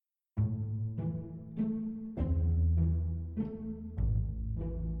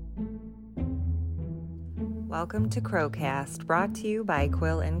Welcome to Crowcast, brought to you by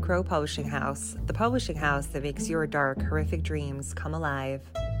Quill and Crow Publishing House, the publishing house that makes your dark, horrific dreams come alive.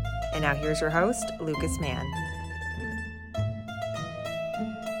 And now here's your host, Lucas Mann.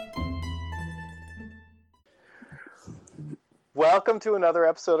 Welcome to another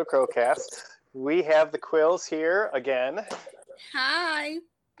episode of Crowcast. We have the Quills here again. Hi.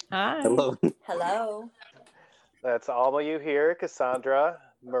 Hi. Hello. Hello. That's all of you here, Cassandra,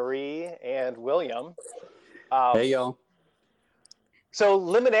 Marie, and William. Hey, y'all. So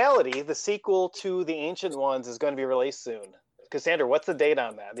Liminality, the sequel to The Ancient Ones, is going to be released soon. Cassandra, what's the date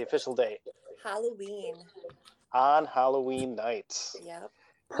on that, the official date? Halloween. On Halloween night. Yep.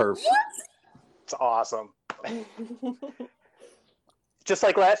 Perfect. It's awesome. Just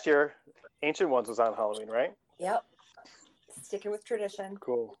like last year, Ancient Ones was on Halloween, right? Yep. Sticking with tradition.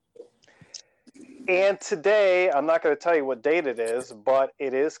 Cool. And today, I'm not going to tell you what date it is, but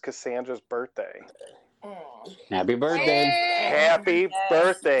it is Cassandra's birthday. Happy birthday. Happy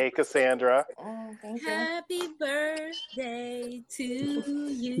birthday, Cassandra. Thank you. Happy birthday to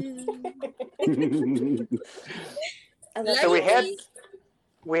you. So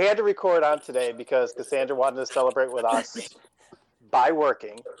we had to record on today because Cassandra wanted to celebrate with us by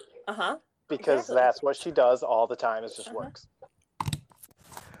working. Because Exactly. that's what she does all the time, is just works.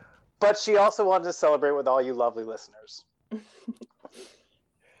 But she also wanted to celebrate with all you lovely listeners.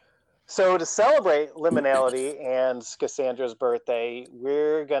 So to celebrate Liminality and Cassandra's birthday,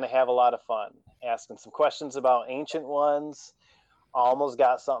 we're going to have a lot of fun asking some questions about Ancient Ones. Almost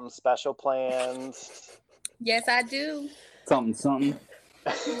got something special planned. Yes, I do. Something.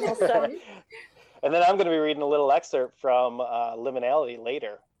 And then I'm going to be reading a little excerpt from Liminality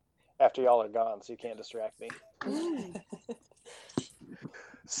later, after y'all are gone, so you can't distract me.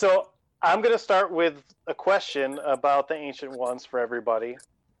 So I'm going to start with a question about the Ancient Ones for everybody.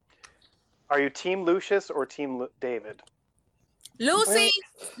 Are you Team Lucius or Team David? Lucy.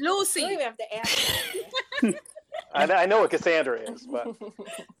 You don't Lucy. even have to ask. I know what Cassandra is, but I'll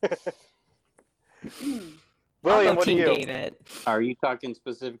William, go what do Team you? David. Are you talking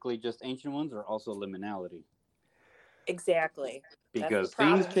specifically just Ancient Ones or also Liminality? Exactly. Because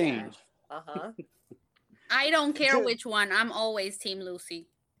That's the things problem. change. I don't care which one. I'm always Team Lucy.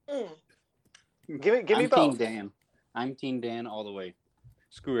 Give me I'm both. Team Dan. I'm Team Dan all the way.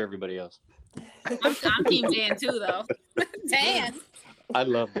 Screw everybody else. I'm Team Dan too, though. Dan. I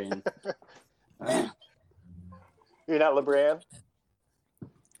love Dan. You're not LeBran?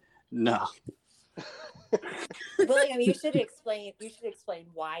 No. William, you should explain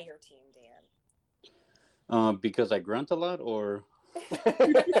why you're Team Dan. Because I grunt a lot or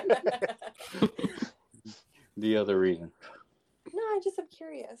the other reason? No, I'm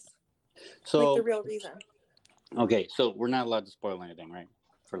curious. So, Like the real reason. okay, so we're not allowed to spoil anything, right?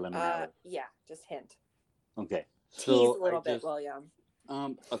 For Liminality. Yeah, just hint. Okay. Tease So a little I bit, just- William.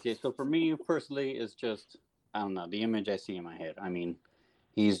 Okay, so for me personally, it's just, I don't know, the image I see in my head. I mean,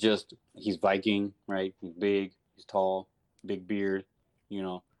 he's Viking, right? He's big, he's tall, big beard,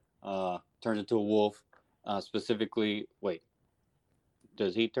 turns into a wolf. Specifically, wait,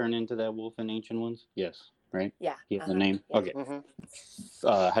 does he turn into that wolf in Ancient Ones? Yes, right? Yeah. He has a name? Yeah. Okay. Mm-hmm.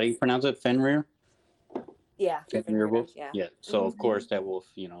 How do you pronounce it? Fenrir? Yeah. Fenrir wolf? Yeah. So, of Mhm. course, that wolf,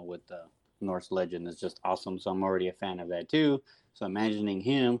 with the Norse legend is just awesome. So I'm already a fan of that too. So imagining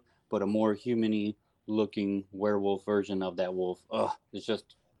him, but a more human-y looking werewolf version of that wolf. It's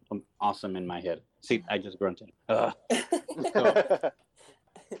just awesome in my head. See, I just grunted. So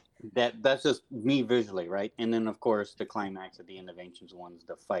that's just me visually, right? And then of course the climax at the end of Ancient Ones,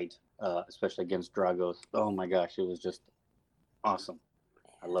 the fight, especially against Dragos. Oh my gosh, it was just awesome.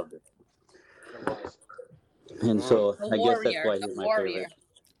 I loved it. And so The I guess that's warrior, why the he's my warrior. favorite.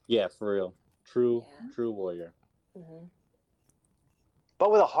 Yeah, for real. True warrior. Mhm.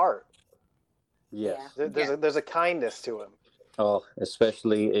 But with a heart. Yes. Yeah. There's a kindness to him. Oh,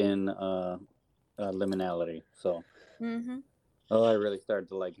 especially in Liminality. So, I really started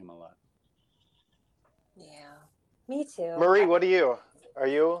to like him a lot. Yeah. Me too. Marie, what are you? Are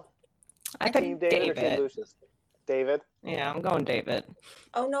you I Team picked David or Team David. Lucius? David? Yeah, I'm going David.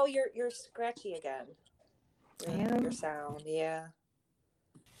 Oh no, you're scratchy again. Yeah. Your sound, yeah.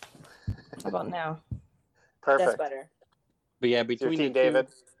 How about now? Perfect. That's better. But yeah, Your between Team the two, David?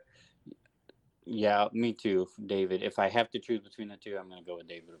 yeah, me too, David. If I have to choose between the two, I'm going to go with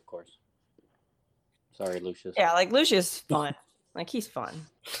David, of course. Sorry, Lucius. Yeah, like Lucius is fun. Like he's fun.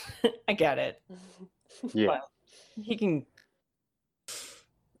 I get it. Yeah. But he can.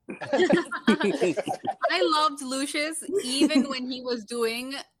 I loved Lucius even when he was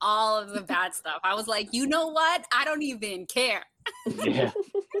doing all of the bad stuff. I was like, you know what? I don't even care. Yeah.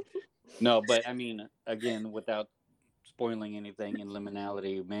 No, but I mean, again, without spoiling anything in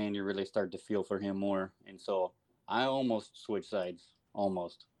Liminality, man, you really start to feel for him more. And so I almost switched sides,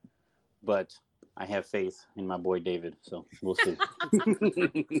 almost. But I have faith in my boy David, so we'll see.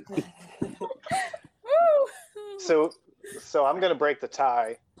 So I'm gonna break the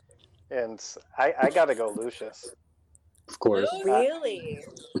tie, and I gotta go Lucius. Of course. Really?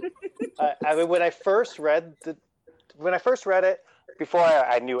 I mean, when I first read it, before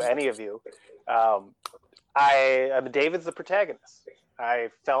I knew any of you, David's the protagonist. I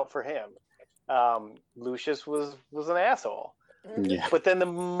felt for him. Lucius was an asshole. Yeah. But then the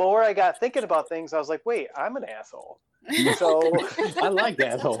more I got thinking about things, I was like, wait, I'm an asshole. So I like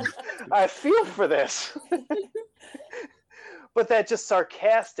that whole. I feel for this. But that just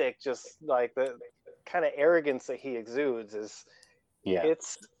sarcastic, just like the kind of arrogance that he exudes is, Yeah.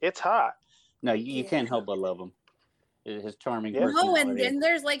 it's hot. No, you can't help but love him. His charming Yeah. No, and personality. then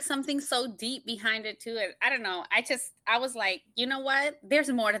there's like something so deep behind it too. I don't know. I was like, you know what? There's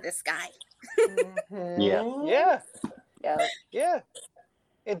more to this guy. Yeah. Yeah, Yeah. yeah.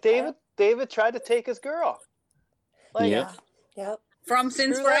 And David tried to take his girl. Like, Yep. Yep. From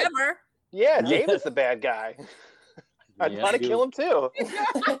Since Screw that. Forever. yeah, David's the bad guy. I'd Yeah, want to dude. kill him too.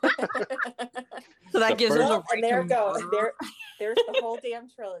 So that The gives first- us a Well, right and there to it goes. murder. There's the whole damn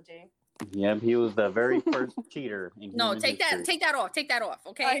trilogy. Yep, he was the very first cheater in No, human take history. that off.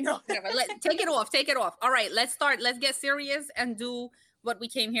 Okay. I know. Take it off. All right, let's start. Let's get serious and do what we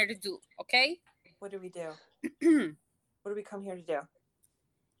came here to do. Okay. What do we do? What do we come here to do?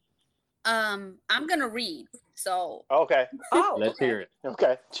 I'm gonna read. So Okay, Oh, Let's okay. hear it.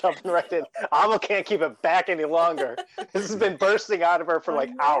 okay, jumping right in. Alma can't keep it back any longer. This has been bursting out of her for like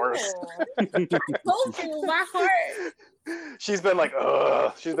I hours. know. told you my heart. She's been like,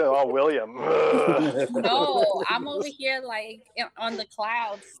 ugh. She's been all William. Ugh. No, I'm over here like on the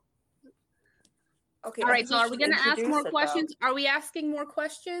clouds. Okay. All I right, think so are we should gonna ask introduce more it, though. questions? Are we asking more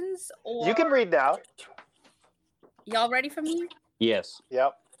questions? Or You can read now. y'all ready for me? Yes.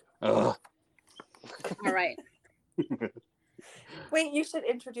 Yep. Ugh. All right. Wait, you should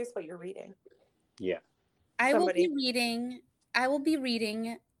introduce what you're reading. Yeah. I will Somebody. be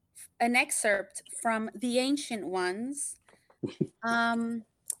reading an excerpt from The Ancient Ones,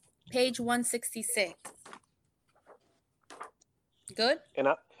 page 166. Good? And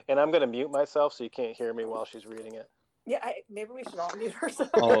I'm gonna mute myself so you can't hear me while she's reading it. Yeah, maybe we should all mute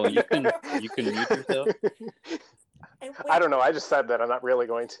ourselves. Oh, you can mute yourself. And I wait, don't know. I just said that. I'm not really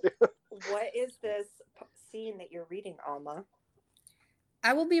going to. what is this scene that you're reading, Alma?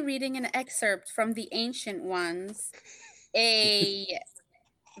 I will be reading an excerpt from The Ancient Ones, a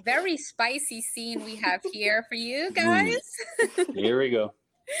very spicy scene we have here for you guys. Here we go.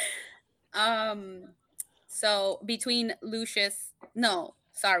 So between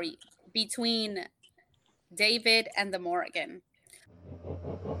David and the Morrigan.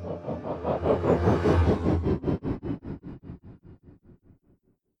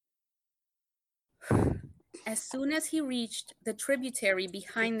 As soon as he reached the tributary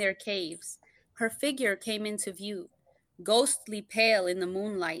behind their caves, her figure came into view, ghostly pale in the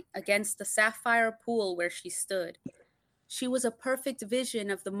moonlight against the sapphire pool where she stood. She was a perfect vision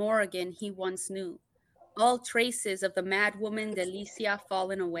of the Morrigan he once knew, all traces of the mad woman Delicia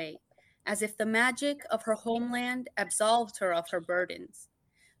fallen away, as if the magic of her homeland absolved her of her burdens.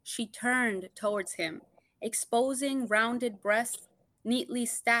 She turned towards him, exposing rounded breasts neatly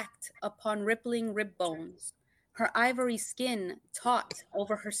stacked upon rippling rib bones, her ivory skin taut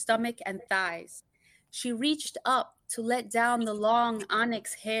over her stomach and thighs. She reached up to let down the long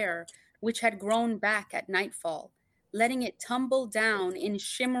onyx hair which had grown back at nightfall, letting it tumble down in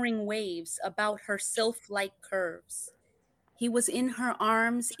shimmering waves about her sylph-like curves. He was in her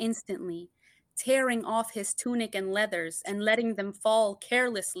arms instantly, tearing off his tunic and leathers and letting them fall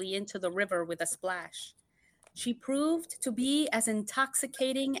carelessly into the river with a splash. She proved to be as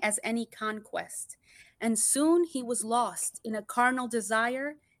intoxicating as any conquest, and soon he was lost in a carnal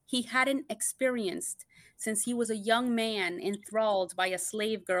desire he hadn't experienced since he was a young man enthralled by a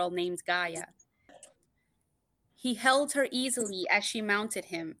slave girl named Gaia. He held her easily as she mounted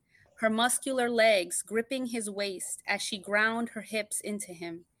him, her muscular legs gripping his waist as she ground her hips into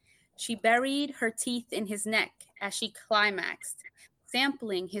him. She buried her teeth in his neck as she climaxed,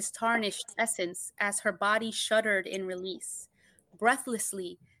 sampling his tarnished essence as her body shuddered in release.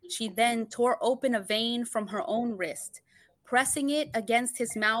 Breathlessly, she then tore open a vein from her own wrist, pressing it against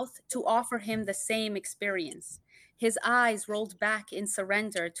his mouth to offer him the same experience. His eyes rolled back in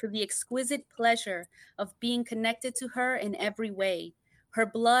surrender to the exquisite pleasure of being connected to her in every way, her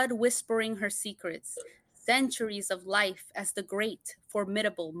blood whispering her secrets, centuries of life as the great,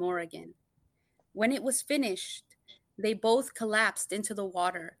 formidable Morrigan. When it was finished, they both collapsed into the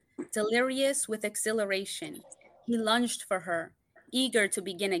water, delirious with exhilaration. He lunged for her, eager to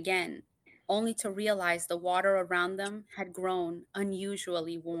begin again, only to realize the water around them had grown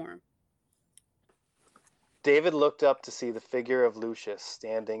unusually warm. David looked up to see the figure of Lucius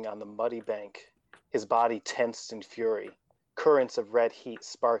standing on the muddy bank, his body tensed in fury, currents of red heat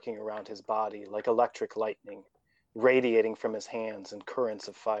sparking around his body like electric lightning, radiating from his hands in currents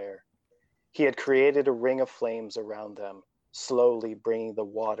of fire. He had created a ring of flames around them, slowly bringing the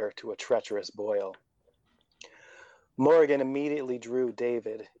water to a treacherous boil. Morrigan immediately drew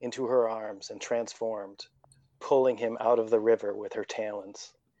David into her arms and transformed, pulling him out of the river with her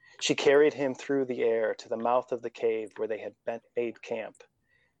talons. She carried him through the air to the mouth of the cave where they had made camp,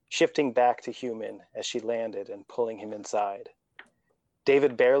 shifting back to human as she landed and pulling him inside.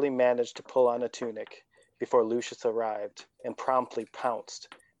 David barely managed to pull on a tunic before Lucius arrived and promptly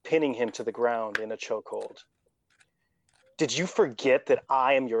pounced, pinning him to the ground in a chokehold. "Did you forget that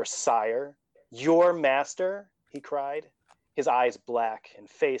I am your sire? Your master?" he cried, his eyes black and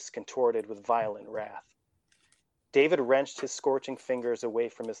face contorted with violent wrath. David wrenched his scorching fingers away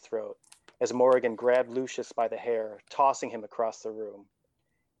from his throat as Morrigan grabbed Lucius by the hair, tossing him across the room.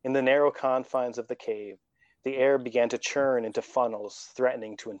 In the narrow confines of the cave, the air began to churn into funnels,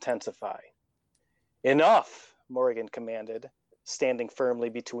 threatening to intensify. "Enough," Morrigan commanded, standing firmly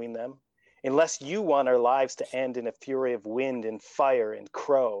between them, "unless you want our lives to end in a fury of wind and fire and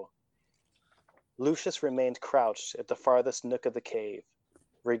crow." Lucius remained crouched at the farthest nook of the cave,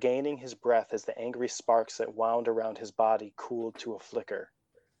 regaining his breath as the angry sparks that wound around his body cooled to a flicker.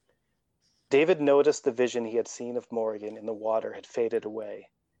 David noticed the vision he had seen of Morrigan in the water had faded away,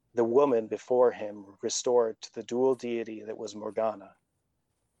 the woman before him restored to the dual deity that was Morgana.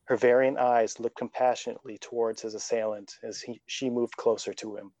 Her variant eyes looked compassionately towards his assailant as she moved closer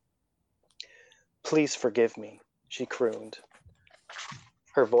to him. "Please forgive me," she crooned,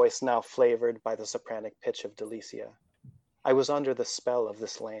 her voice now flavored by the sopranic pitch of Delicia. "I was under the spell of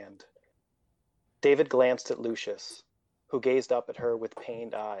this land." David glanced at Lucius, who gazed up at her with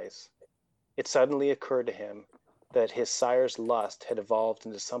pained eyes. It suddenly occurred to him that his sire's lust had evolved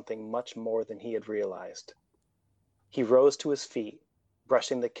into something much more than he had realized. He rose to his feet,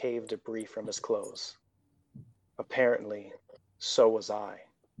 brushing the cave debris from his clothes. "Apparently, so was I,"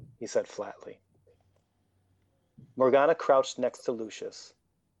 he said flatly. Morgana crouched next to Lucius,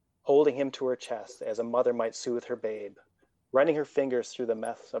 holding him to her chest as a mother might soothe her babe, running her fingers through the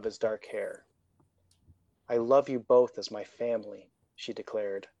mess of his dark hair. "I love you both as my family," she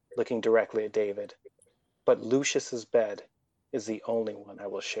declared, looking directly at David. "But Lucius's bed is the only one I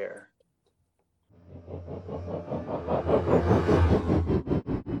will share."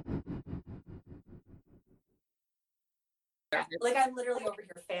 Like I'm literally over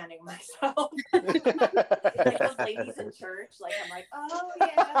here fanning myself. Like those ladies in church. Like I'm like, oh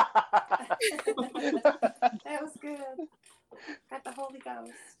yeah. That was good. Got the Holy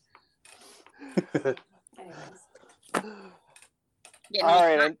Ghost. Anyways. All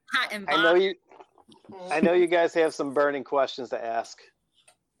right, Hot and I know you guys have some burning questions to ask.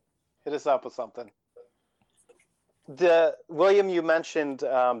 Hit us up with something. William, you mentioned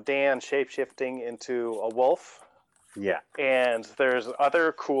Dan shapeshifting into a wolf. Yeah. And there's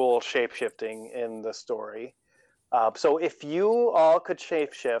other cool shapeshifting in the story. So if you all could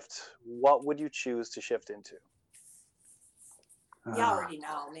shapeshift, what would you choose to shift into? You already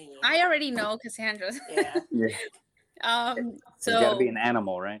know me. I already know Cassandra. Yeah. Yeah. So It's got to be an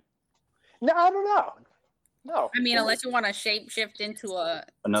animal, right? No, I don't know. No. I mean, unless you want to shapeshift into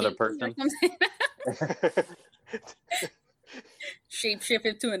Another TV person? or something. Shapeshift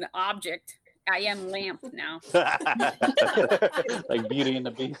into an object. I am lamp now. Like Beauty and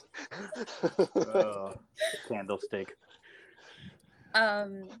the Beast. Candlestick.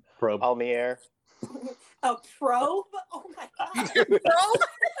 Probe. Almier. A probe? Oh my god.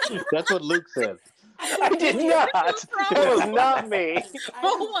 That's what Luke says. I did not. That was not me.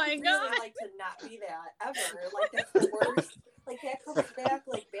 Oh my god. I would like to not be that ever. Like that's the worst. Like that comes back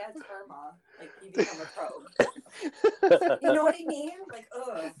like bad karma. Like you become a probe. You know what I mean? Like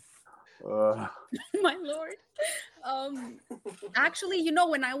ugh. My lord. Actually,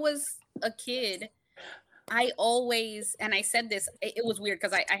 when I was a kid, I always, and I said this, it was weird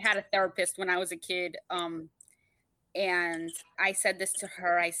because I had a therapist when I was a kid, and I said this to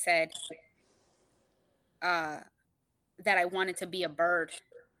her. I said that I wanted to be a bird,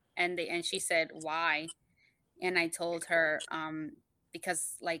 and she said, "Why?" And I told her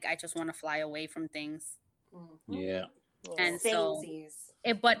because like I just want to fly away from things. Yeah. And so Samesies.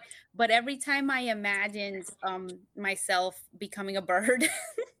 but every time I imagined myself becoming a bird,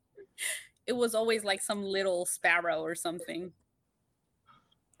 it was always like some little sparrow or something.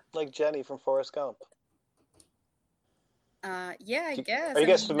 Like Jenny from Forrest Gump. Yeah, I guess. Are you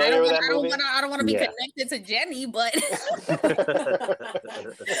guys familiar with that movie? I don't want to be Yeah. connected to Jenny, but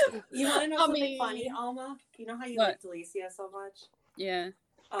You want to know I something mean- funny, Alma? You know how you What? like Delicia so much? yeah.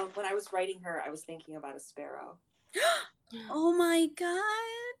 When I was writing her, I was thinking about a sparrow. Oh my god!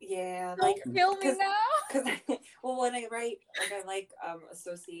 Yeah, Don't like kill me now. because well, when I write, like I like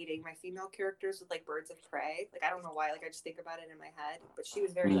associating my female characters with like birds of prey. Like I don't know why, like I just think about it in my head. But she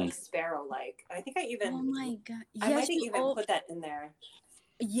was very like sparrow-like. I think I even Oh my god! I might Yes, have even put that in there.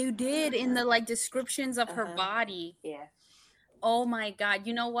 you did in the like descriptions of her Uh-huh. body. Yeah, Oh my god!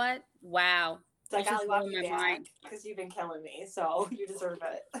 You know what? Wow. so I This is gotta walk blowing you my back mind. because you've been killing me. So you deserve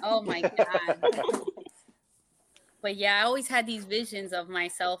it. Oh my god! But yeah, I always had these visions of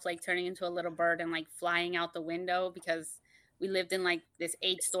myself like turning into a little bird and like flying out the window because we lived in like this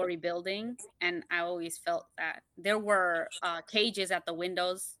 8-story building, and I always felt that there were cages at the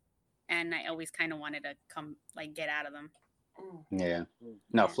windows, and I always kind of wanted to come like get out of them. Yeah.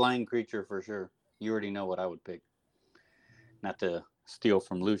 No, Yeah. flying creature for sure. You already know what I would pick. Not to steal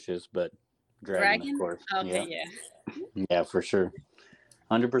from Lucius, but dragon, of course. Okay, Yeah. yeah. Yeah, for sure.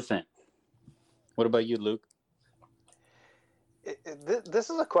 100%. What about you, Luke? This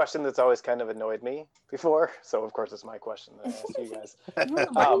is a question that's always kind of annoyed me before, so of course it's my question to ask you guys.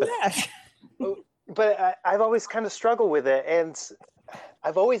 But I've always kind of struggled with it, and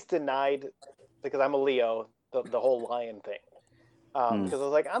I've always denied, because I'm a Leo, the whole lion thing. Because I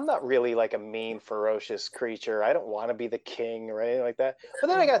was like, I'm not really like a mean, ferocious creature. I don't want to be the king or anything like that. But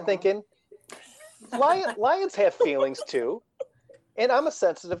then I got thinking, lions have feelings too, and I'm a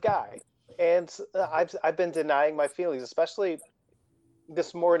sensitive guy, and I've been denying my feelings, especially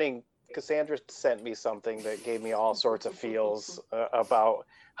this morning. Cassandra sent me something that gave me all sorts of feels about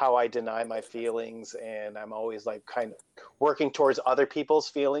how I deny my feelings, and I'm always like kind of working towards other people's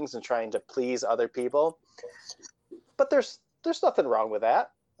feelings and trying to please other people. But there's nothing wrong with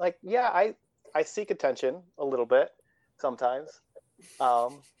that. Like, yeah, I seek attention a little bit sometimes,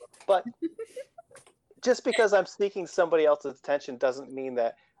 but just because I'm seeking somebody else's attention doesn't mean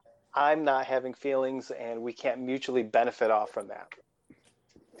that I'm not having feelings and we can't mutually benefit off from that.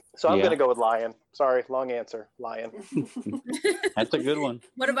 So I'm Yeah. going to go with lion. Sorry, long answer. Lion. That's a good one.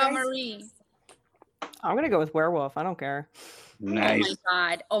 What about Marie? I'm gonna go with werewolf. I don't care. Nice.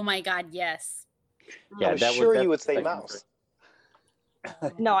 Oh my god, yes. Yeah, I was that sure that's you would the say second mouse.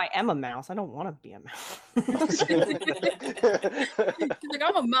 No, I am a mouse. I don't want to be a mouse. She's like,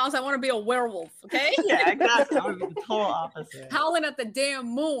 I'm a mouse. I want to be a werewolf. Okay. Yeah, exactly. I want to be the total opposite. Howling at the damn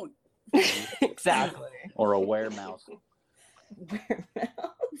moon. Exactly. Or a weremouse.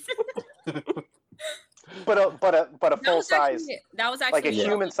 but a full size, That was like actually a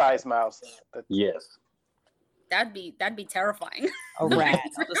human sized mouse. Yes. That'd be terrifying. A rat.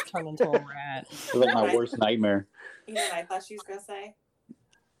 I'll just turn into a rat. It's like my worst nightmare. You know what I thought she was gonna say?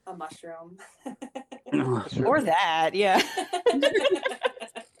 A mushroom. Or that, yeah.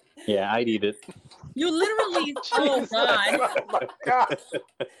 Yeah, I'd eat it. You literally. Oh god, Oh my god,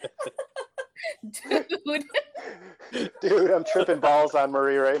 dude. dude, I'm tripping balls on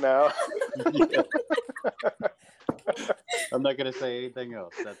Marie right now. I'm not gonna say anything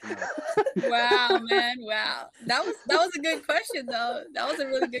else. That's enough. Wow, man. Wow. That was a good question though. That was a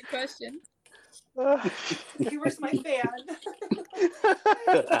really good question. Where's my fan?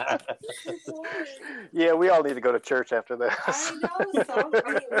 Yeah, we all need to go to church after this. I know. So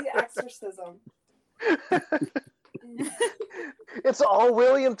I need exorcism. It's all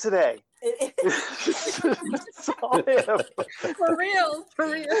William today. It's all him. For real. For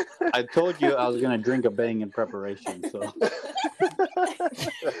real. I told you I was gonna drink a bang in preparation, so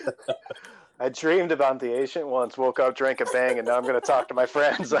I dreamed about the ancient ones, woke up, drank a bang, and now I'm going to talk to my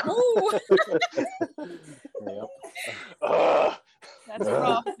friends. Ooh, yep. Ugh. that's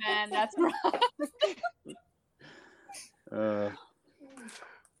rough, man. That's rough.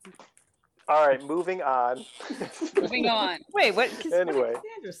 All right, moving on. Moving on. Wait, what? Anyway. What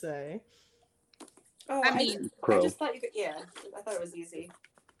did Sandra say? Oh, I mean, I Crow. just thought you could. Yeah, I thought it was easy.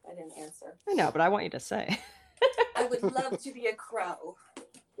 I didn't answer. I know, but I want you to say. I would love to be a crow.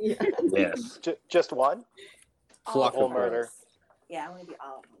 Yeah. Yes. Just one? Flock Whole of murder. crows. Yeah, I want to be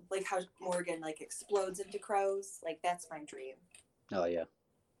all of them. Like how Morgan like explodes into crows. Like that's my dream. Oh yeah.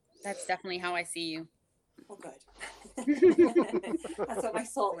 That's definitely how I see you. Oh, good. That's what my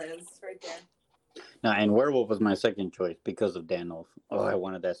soul is right there. No, and werewolf was my second choice because of Danolf. Oh, I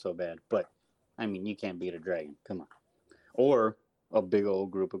wanted that so bad, but I mean, you can't beat a dragon. Come on. or a big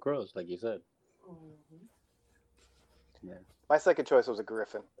old group of crows, like you said. Mhm. Yeah. My second choice was a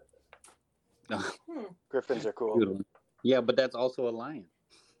griffin. Hmm. Griffins are cool. Good one. Yeah, but that's also a lion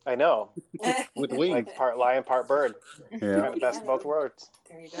I know. with wings. Like part lion, part bird. Yeah. Kind of best of both worlds.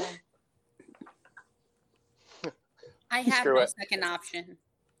 There you go. I have Screw no it. second option.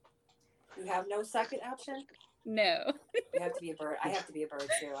 You have no second option? No. You have to be a bird. I have to be a bird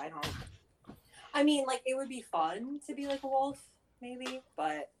too. I mean, like, it would be fun to be like a wolf, maybe,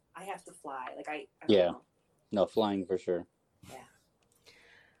 but I have to fly. Like, I don't Yeah. know. No, flying for sure.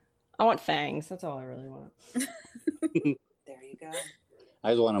 I want fangs. That's all I really want. There you go.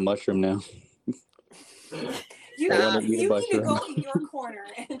 I just want a mushroom now. You, I Stop. want to eat a you need to mushroom. go in your corner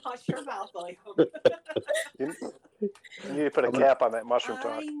and hush your mouth, William. You need to put a cap on that mushroom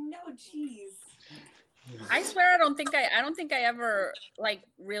talk. I know, jeez. I swear I don't think I ever like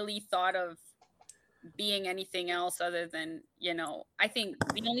really thought of being anything else other than, I think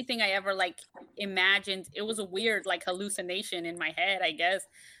the only thing I ever like imagined, it was a weird like hallucination in my head, I guess,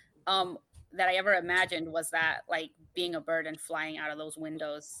 that I ever imagined was that like being a bird and flying out of those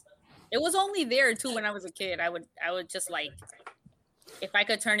windows. It was only there too when I was a kid. I would just like, if I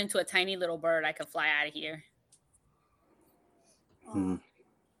could turn into a tiny little bird, I could fly out of here. Hmm.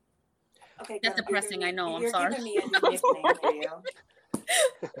 Okay, That's good. depressing, I know, I'm You're sorry. giving me a new nickname for you.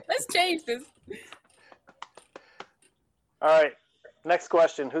 Let's change this. All right. Next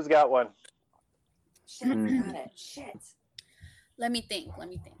question. Who's got one? Shit, I got it. Shit. Let me think.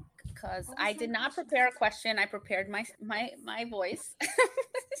 Because I did not prepare a question. I prepared my voice.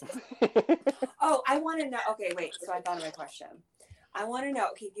 Oh, I want to know. Okay, wait. So I thought of my question. I want to know.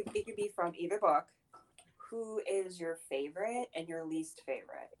 Okay, it could be from either book. Who is your favorite and your least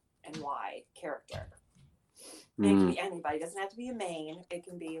favorite, and why character? And it can be anybody. It doesn't have to be a main. It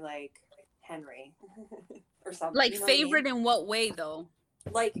can be like Henry or something. Like you know what I mean? favorite in what way though?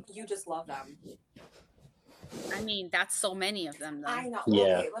 Like you just love them. I mean, that's so many of them though. I know.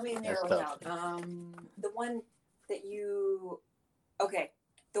 Yeah, Okay, let me narrow it that's down. The one that you,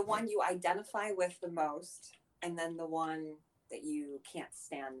 the one you identify with the most, and then the one that you can't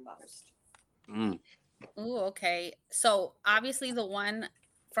stand the most. Mm. Ooh, okay. So obviously the one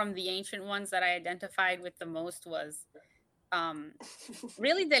from the ancient ones that I identified with the most was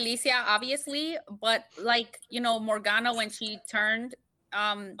really Delicia, obviously, but like, Morgana when she turned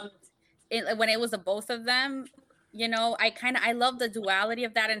when it was the both of them, I love the duality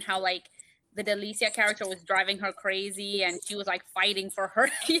of that and how like the Delicia character was driving her crazy and she was like fighting for her,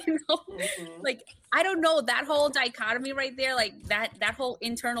 Mhm. like I don't know, that whole dichotomy right there, like that whole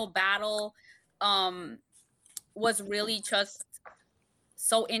internal battle was really just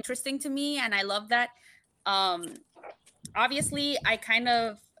so interesting to me, and I love that. Obviously I kind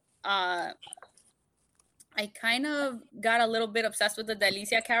of got a little bit obsessed with the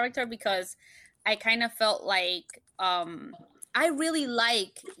Delicia character because I kind of felt like I really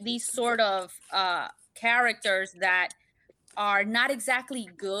like these sort of characters that are not exactly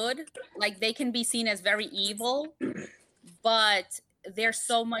good. Like they can be seen as very evil, but there's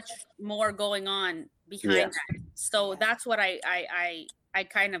so much more going on behind that. So that's what I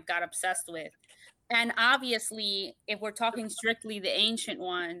kind of got obsessed with. And obviously, if we're talking strictly the ancient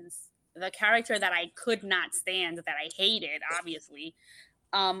ones, the character that I could not stand, that I hated, obviously,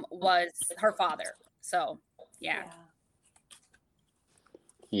 was her father. So, yeah.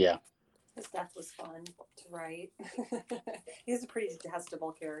 His death was fun to write. He's a pretty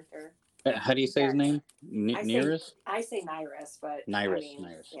detestable character. How do you say his name? Nyrus? I say Nyrus, but Nyrus.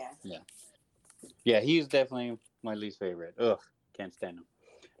 Yeah. Yeah, he's definitely my least favorite. Ugh, can't stand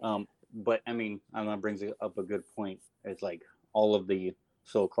him. But I mean, that brings up a good point. It's like all of the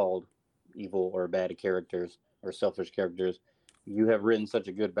so-called evil or bad characters or selfish characters, you have written such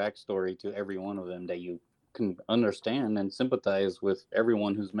a good backstory to every one of them that you can understand and sympathize with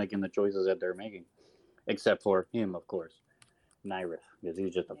everyone who's making the choices that they're making, except for him, of course, Nyrus, because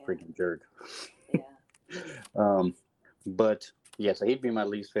he's just a freaking jerk. Yeah. But yes, he'd be my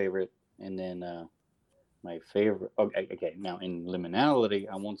least favorite, and then my favorite. Okay. Now in liminality,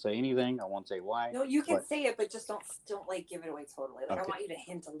 I won't say anything. I won't say why. No, you can say it, but just don't like give it away totally. Like I want you to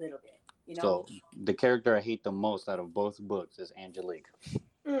hint a little bit. So the character I hate the most out of both books is Angelique.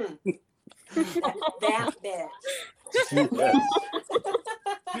 That bitch.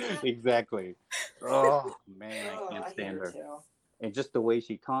 Exactly. Oh man, I can't stand her. Too. And just the way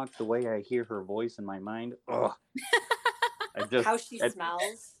she talks, the way I hear her voice in my mind. Oh, how she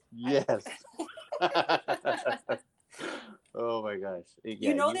smells. Yes. Oh my gosh.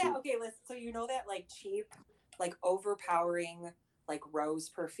 Okay, listen. So you know that like cheap, like overpowering, like rose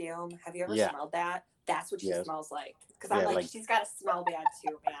perfume. Have you ever smelled that? That's what she Yes. smells like. Because I'm Yeah, like, like- she's got to smell bad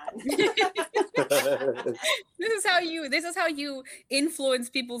too, man. This is how you influence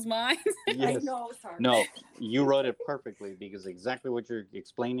people's minds. I Yes. know, sorry. No, you wrote it perfectly because exactly what you're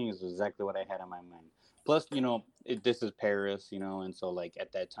explaining is exactly what I had in my mind. Plus, this is Paris, and so like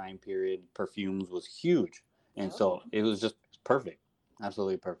at that time period, perfumes was huge, and so it was just perfect,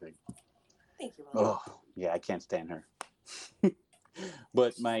 absolutely perfect. Thank you, William. Oh yeah, I can't stand her.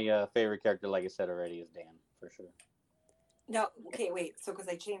 But my favorite character, like I said already, is Dan for sure. No, okay, wait. So, because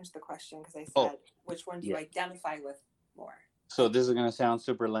I changed the question, because I said, Oh, which one do you identify with more? So this is gonna sound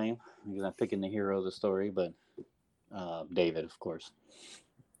super lame because I'm picking the hero of the story, but David, of course.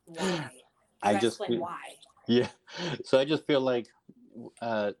 Why? I I just explain why. Yeah. So I just feel like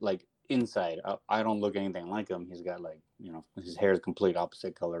inside, I don't look anything like him. He's got his hair is complete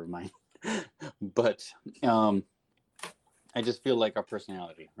opposite color of mine. But I just feel like our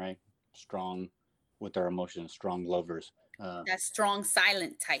personality, right? Strong with our emotions, strong lovers. That strong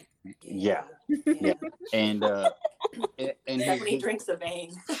silent type. Yeah. And Except when he drinks a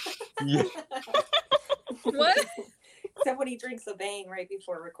bang. Yeah. What? Except when he drinks a bang right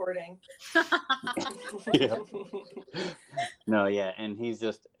before recording. Yeah. No, yeah, and he's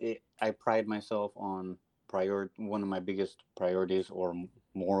just. I pride myself on one of my biggest priorities or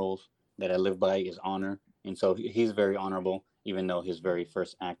morals that I live by is honor, and so he's very honorable, even though his very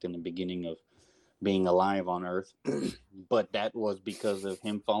first act in the beginning of being alive on Earth, but that was because of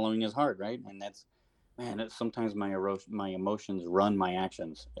him following his heart, right? And that's, man, sometimes my emotions run my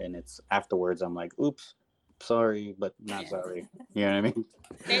actions, and it's afterwards I'm like, oops, sorry, but not sorry. You know what I mean?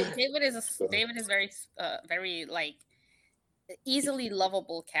 David is very like easily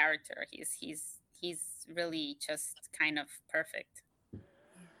lovable character. He's really just kind of perfect.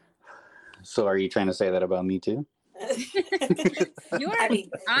 So are you trying to say that about me too? You are,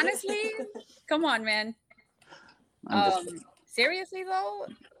 honestly, come on, man. Seriously though,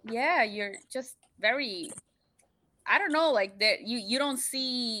 yeah, you're just very, I don't know, like that you don't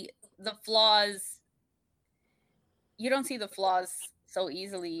see the flaws. You don't see the flaws so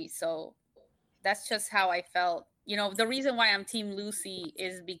easily. So that's just how I felt. The reason why I'm Team Lucy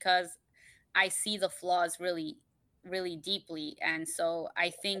is because I see the flaws really, really deeply. And so I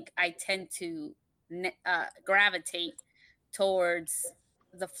think I tend to gravitate towards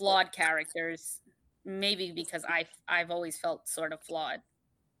the flawed characters, maybe because I've always felt sort of flawed.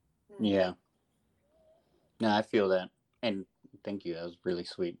 Yeah. No, I feel that. And thank you. That was really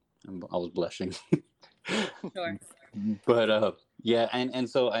sweet. I was blushing. Sure. But yeah, and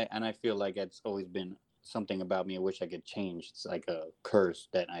so I feel like it's always been something about me I wish I could change. It's like a curse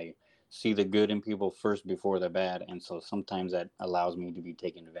that I see the good in people first before the bad, and so sometimes that allows me to be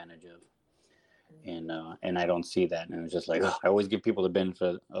taken advantage of. And I don't see that, and it's just like, I always give people the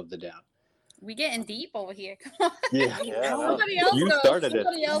benefit of the doubt. We getting deep over here. Come on. Yeah. Somebody else You goes. started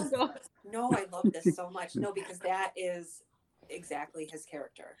Somebody it. else goes. No, I love this so much. No, because that is exactly his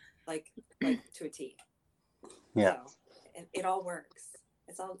character, like to a T. Yeah. So, it all works.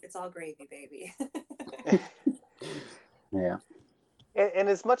 It's all gravy, baby. Yeah. And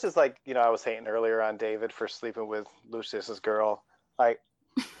as much as I was hating earlier on David for sleeping with Lucius's girl, like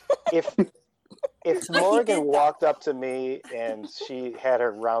if Morgan walked up to me and she had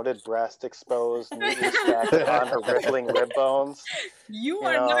her rounded breast exposed, neatly stacked on her rippling rib bones, You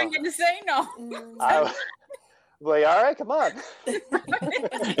are not going to say no. I was like, all right, come on.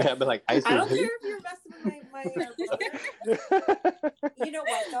 Yeah, but like, I don't care if you're messing with my brother. You know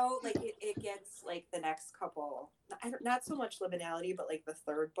what though? Like it gets like the next couple, not so much liminality, but like the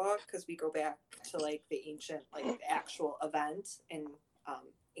third book, because we go back to like the ancient, like the actual event in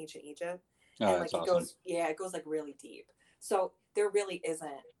ancient Egypt. Oh, And that's like it awesome. goes, it goes like really deep. So there really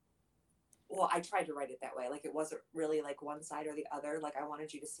isn't. Well, I tried to write it that way. Like it wasn't really like one side or the other. Like I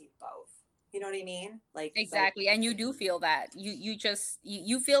wanted you to see both. You know what I mean? Like Exactly. And you do feel that.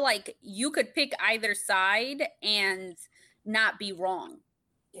 You feel like you could pick either side and not be wrong.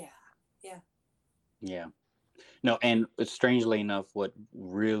 Yeah. No, and strangely enough, what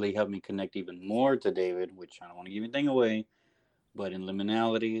really helped me connect even more to David, which I don't want to give anything away, but in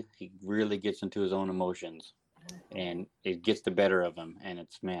liminality, he really gets into his own emotions, and it gets the better of him. And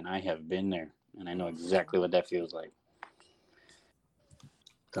it's, man, I have been there, and I know exactly what that feels like.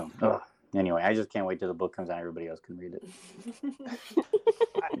 So, anyway, I just can't wait till the book comes out. Everybody else can read it.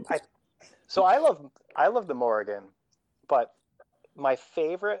 So I love the Morrigan, but my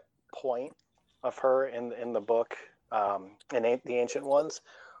favorite point of her in the book, in the Ancient Ones,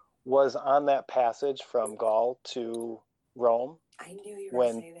 was on that passage from Gaul to Rome. I knew you were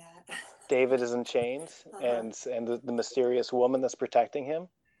going to say that. David is in chains, and the mysterious woman that's protecting him.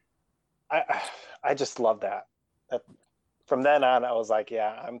 I just love that. From then on, I was like,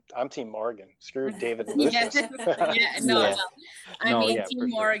 yeah, I'm Team Morgan. Screw David and Yeah, Lucius. no. Yeah. I No, mean, yeah, Team for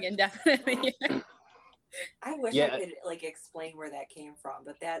sure. Morgan, definitely. I wish Yeah. I could like explain where that came from,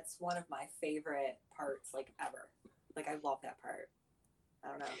 but that's one of my favorite parts, like ever. Like I love that part. I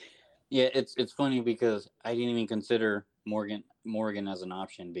don't know. Yeah, it's funny because I didn't even consider Morgan as an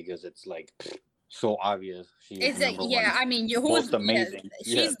option because it's like so obvious. She's It's number yeah, one, I mean, who's most amazing.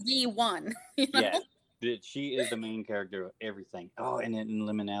 she's the one. You know? Yeah, she is the main character of everything. Oh, and in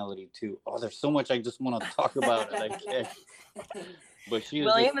Liminality too. Oh, there's so much I just want to talk about it. I can't. But she is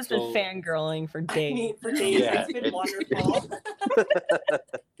William just has so, been fangirling for I days. mean, for days, Yeah, it's been it- wonderful.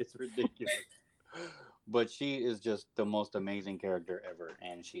 it's ridiculous. But she is just the most amazing character ever,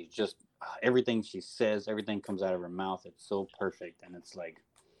 and she's just everything she says, everything comes out of her mouth. It's so perfect, and it's like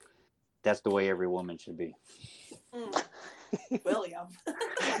that's the way every woman should be. William.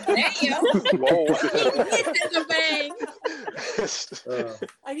 Damn. Whoa. He said the bang.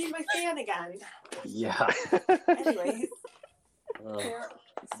 I need my fan again. Yeah. Anyways, Uh,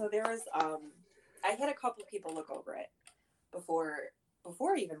 there was I had a couple people look over it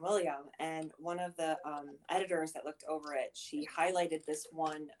before even William, and one of the editors that looked over it, she highlighted this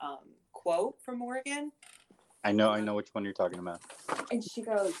one quote from Morgan, I know which one you're talking about. and she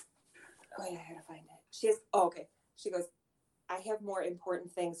goes, "Oh yeah, I had to find it." She has, oh okay. She goes, "I have more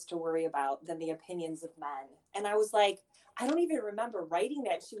important things to worry about than the opinions of men." And I was like, I don't even remember writing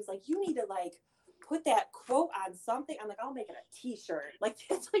that. She was like, "You need to like put that quote on something." I'm like, "I'll make it a t-shirt." Like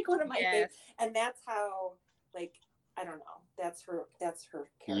that's like one of my favorites. And that's how, like, I don't know. That's her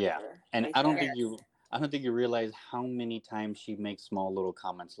character. Yeah. And right I don't there. think you realize how many times she makes small little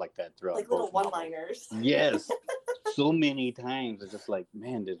comments like that throughout. Like little both novels. one-liners. Yes. So many times. It's just like,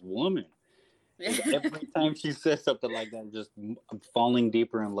 man, this woman. Every time she says something like that, I'm falling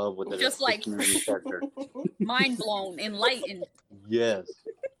deeper in love with it. Just like character. mind blown, enlightened. Yes.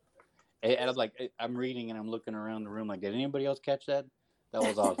 And I was like, I'm reading and I'm looking around the room like, did anybody else catch that? That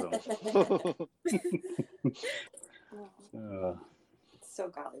was awesome. So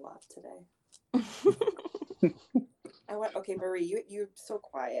gollywop today. Okay, Marie, you're so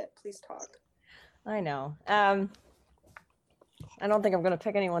quiet. Please talk. I know. I don't think I'm gonna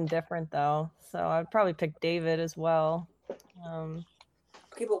pick anyone different though, so I'd probably pick David as well.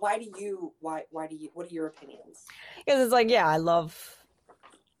 Okay, but why do you? What are your opinions? Because it's like, yeah, I love.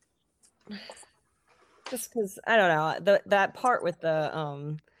 Just because I don't know that part with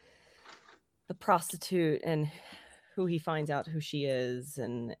the prostitute and who he finds out who she is,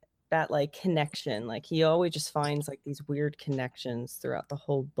 and that like connection, like he always just finds like these weird connections throughout the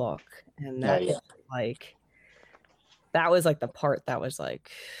whole book, and that like that was like the part that was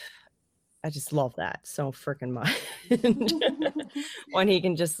like I just love that so freaking much. When he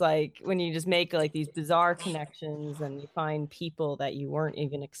can just like when you just make like these bizarre connections and you find people that you weren't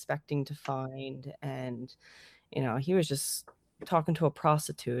even expecting to find, and you know he was just talking to a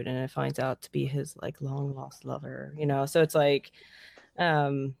prostitute and it finds out to be his like long lost lover, you know, so it's like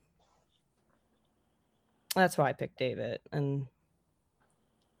that's why I picked David. And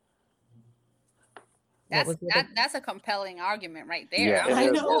That's a compelling argument right there. Yeah,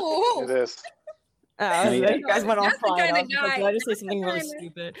 I'm like, ooh. It is. You guys went off That's the fine. kind I of was like, guy- did I just say that's the something really kind of-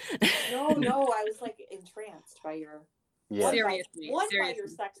 stupid? No, I was like entranced by your Yeah. Seriously, by your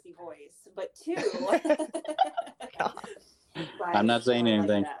seriously. sexy voice, but two. I'm not saying I like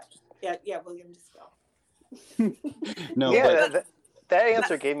anything. that. Yeah, William, just go. No, Yeah, but that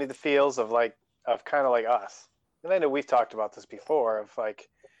answer gave me the feels of kind of like us. And I know we've talked about this before of like,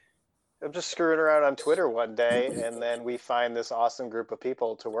 I'm just screwing around on Twitter one day and then we find this awesome group of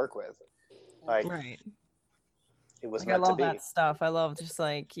people to work with. Like, Right. it was Like, I meant to love be. that stuff. I love just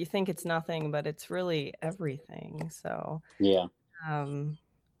like you think it's nothing, but it's really everything. So yeah. and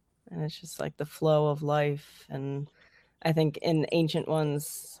it's just like the flow of life. And I think in Ancient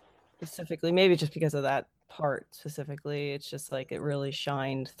Ones specifically, maybe just because of that part specifically, it's just like it really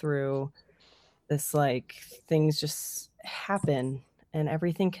shined through this, like things just happen and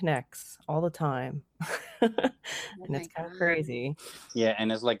everything connects all the time. And it's kind of crazy. Yeah,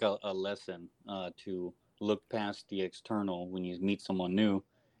 and it's like a lesson to look past the external when you meet someone new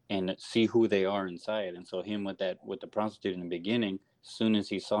and see who they are inside. And so him with the prostitute in the beginning, soon as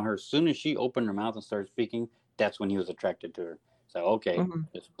he saw her, soon as she opened her mouth and started speaking, that's when he was attracted to her. So okay,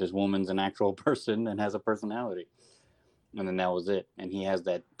 this woman's an actual person and has a personality. And then that was it. And he has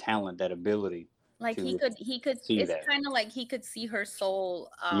that talent, that ability. Like he could see it's that. kind of like he could see her soul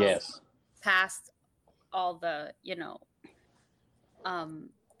Yes. past all the,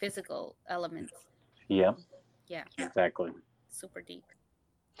 physical elements. Yeah. Yeah. Exactly. Super deep.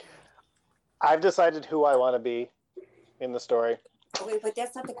 I've decided who I want to be in the story. Okay, but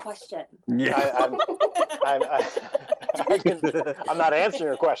that's not the question. Yeah. I'm not answering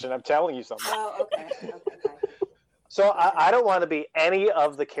your question. I'm telling you something. Oh, okay. So I don't want to be any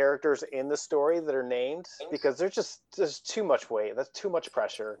of the characters in the story that are named because there's too much weight. That's too much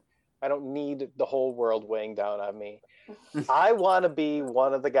pressure. I don't need the whole world weighing down on me. I want to be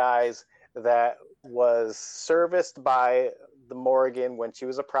one of the guys that was serviced by the Morrigan when she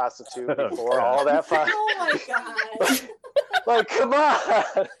was a prostitute before all that fun. Oh my god. Like, come on.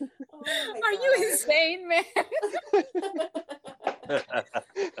 Oh Are you insane, man?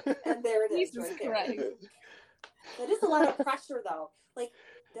 And there it is. Jesus right there. Christ. That is a lot of pressure, though. Like,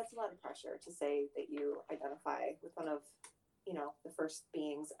 that's a lot of pressure to say that you identify with one of, the first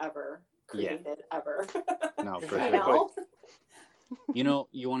beings ever created ever. No, for You sure. know?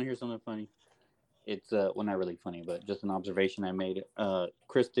 You want to hear something funny? It's well, not really funny, but just an observation I made.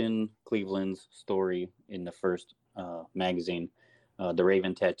 Kristen Cleveland's story in the first magazine, The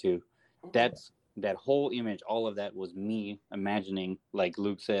Raven Tattoo. That's that whole image. All of that was me imagining, like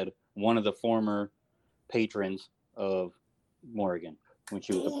Luke said, one of the former patrons of Morrigan when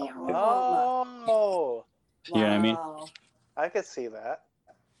she was a prostitute. Oh, You know what I mean? Wow. I could see that.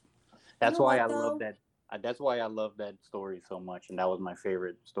 That's You know why what, I though? love that. That's why I love that story so much, and that was my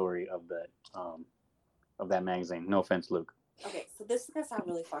favorite story of that magazine. No offense, Luke. Okay, so this is gonna sound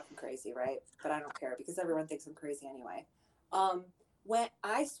really fucking crazy, right? But I don't care because everyone thinks I'm crazy anyway. When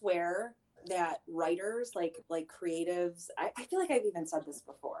I swear that writers, like creatives, I feel like I've even said this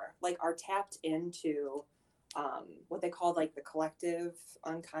before, like are tapped into what they call like the collective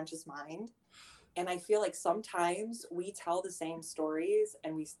unconscious mind. And I feel like sometimes we tell the same stories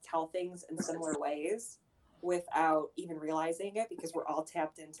and we tell things in similar ways without even realizing it because we're all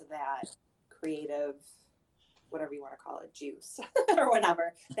tapped into that creative, whatever you want to call it, juice or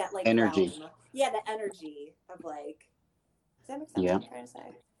whatever. That like Energy. realm. Yeah, the energy of like, does that make sense Yeah. what I'm trying to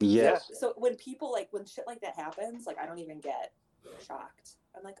say? Yes. So when people when shit like that happens, like I don't even get shocked.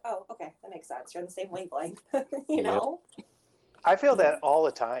 I'm like, oh, okay, that makes sense. You're on the same wavelength, you know? I feel that all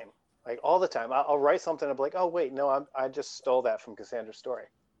the time. Like all the time. I'll write something and I'll be like, oh wait, no, I just stole that from Cassandra's story.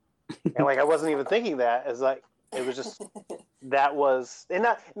 And like I wasn't even thinking that as like it was just that was and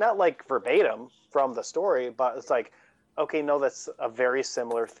not like verbatim from the story, but it's like, okay, no, that's a very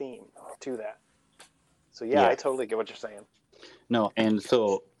similar theme to that. So yeah. I totally get what you're saying. No, and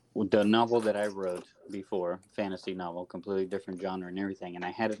so the novel that I wrote before, fantasy novel, completely different genre and everything, and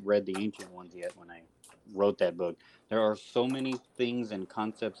I hadn't read the Ancient Ones yet when I wrote that book. There are so many things and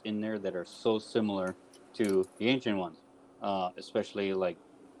concepts in there that are so similar to the Ancient Ones, especially like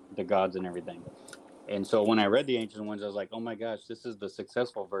the gods and everything. And so when I read the Ancient Ones, I was like, oh my gosh, this is the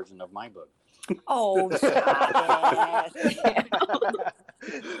successful version of my book. Oh, stop it.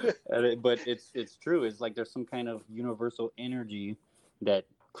 But it's true. It's like there's some kind of universal energy that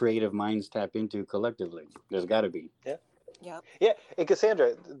creative minds tap into collectively. There's got to be. Yeah. Yeah, and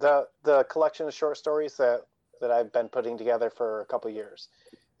Cassandra, the collection of short stories that I've been putting together for a couple of years,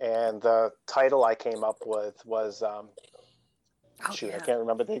 and the title I came up with was I can't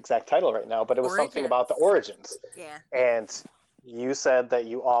remember the exact title right now, but it was something about the origins. Yeah. And you said that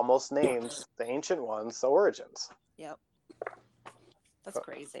you almost named the Ancient Ones the Origins. Yep. That's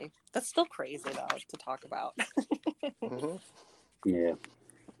crazy. That's still crazy though to talk about. Mm-hmm. Yeah.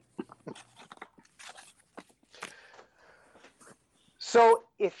 So,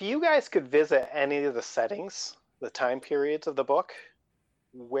 if you guys could visit any of the settings, the time periods of the book,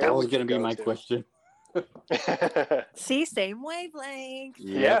 where That was going to be my question. See, same wavelength.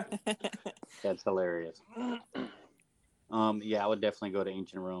 Yeah. That's hilarious. Yeah, I would definitely go to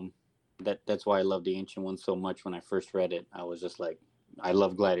Ancient Rome. That's why I love the Ancient Ones so much. When I first read it, I was just like, I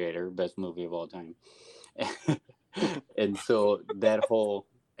love Gladiator, best movie of all time. And so that whole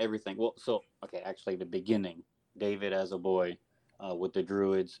everything. Well, so okay, actually, the beginning, David as a boy, with the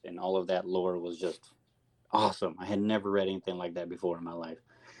druids and all of that lore was just awesome. I had never read anything like that before in my life.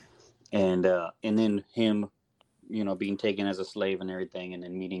 And then him, being taken as a slave and everything, and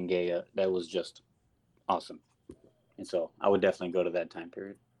then meeting Gaia, that was just awesome. And so I would definitely go to that time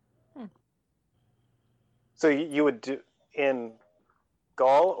period. So you would do in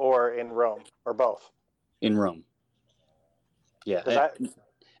Gaul or in Rome or both? In Rome. Yeah. Does that-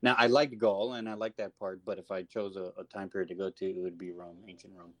 Now, I like Gaul and I like that part, but if I chose a time period to go to, it would be Rome,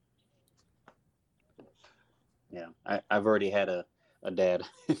 ancient Rome. Yeah. I've already had a dad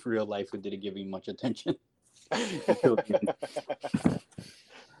in real life who didn't give me much attention.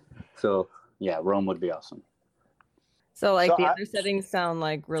 So, yeah, Rome would be awesome. So like So the I- other settings sound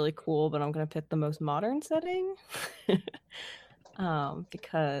like really cool, but I'm gonna pick the most modern setting.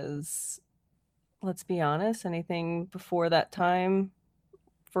 Because let's be honest, anything before that time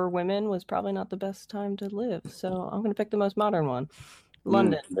for women was probably not the best time to live. So I'm going to pick the most modern one.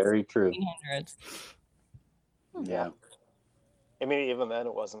 London, Very true. 1800s. Yeah. I mean, even then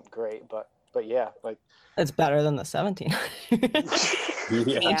it wasn't great, but yeah, like It's better than the 1700s.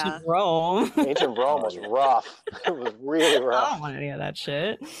 Yeah. Ancient Rome. ancient Rome was rough. It was really I don't rough. want any of that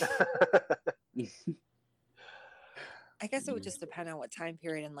shit. I guess it would just depend on what time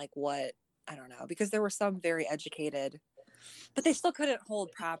period and like what, I don't know, because there were some very educated, but they still couldn't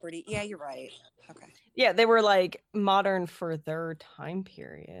hold property. Yeah, you're right. Okay. Yeah, they were like modern for their time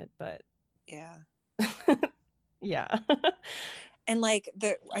period, but Yeah. yeah. And like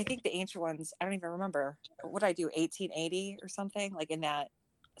I think the ancient ones, I don't even remember what I do, 1880 or something like in that.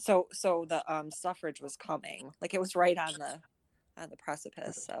 So the suffrage was coming, like it was right on the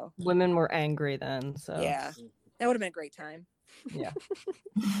precipice. So Women were angry then, so yeah, that would have been a great time. yeah.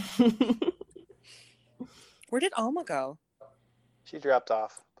 Where did Alma go? She dropped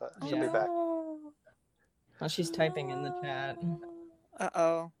off, but she'll Yeah. be back. Oh, Well, she's typing in the chat.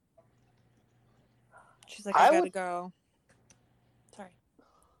 Uh-oh. She's like, I I gotta would- go. Sorry.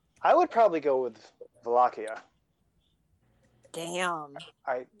 I would probably go with Wallachia. Damn.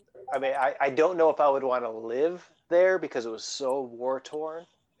 I mean, I don't know if I would want to live there because it was so war torn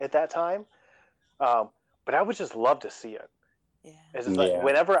at that time. But I would just love to see it. Yeah. It's just like Yeah.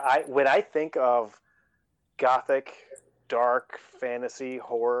 when I think of Gothic, dark fantasy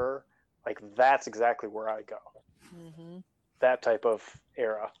horror, like that's exactly where I go. Mm-hmm. That type of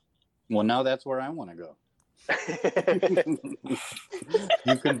era. Well, now that's where I want to go.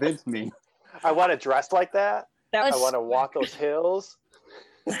 You convinced me. I want to dress like that. That I was want to walk those hills.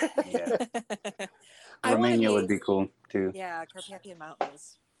 Yeah. I wanna Romania be- would be cool too. Yeah, Carpathian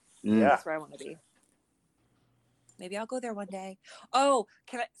Mountains. Mm. Yeah. That's where I want to be. Maybe I'll go there one day. Oh,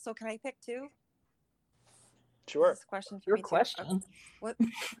 can I pick two? Sure. Is this a question for your me too? question. What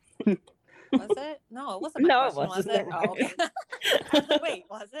was it? No, it wasn't my No, it question, was wasn't. it? Oh, okay. I was like, wait,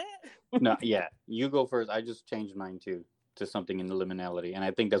 was it? No, yeah. You go first. I just changed mine too to something in the liminality, and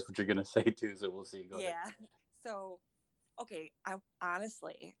I think that's what you're gonna say too. So we'll see. Go ahead. Yeah. So, okay, I'm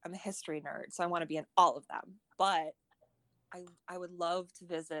a history nerd, so I want to be in all of them. But I would love to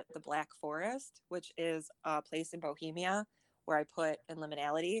visit the Black Forest, which is a place in Bohemia where I put in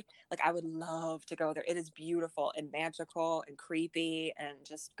liminality. Like, I would love to go there. It is beautiful and magical and creepy, and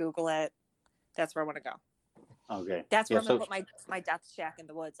just Google it. That's where I want to go. Okay. That's where Yeah, I'm gonna put my death shack in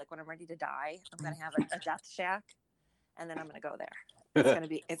the woods. Like when I'm ready to die, I'm gonna have a death shack, and then I'm gonna go there.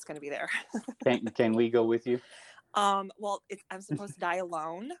 It's gonna be there. Can we go with you? Well, I'm supposed to die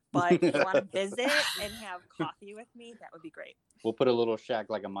alone, but if you want to visit and have coffee with me, that would be great. We'll put a little shack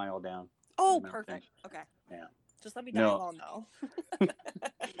like a mile down. Oh, No, perfect. Okay. Yeah. Just let me die No. alone, though.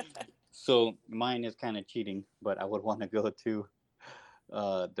 So mine is kind of cheating, but I would want to go to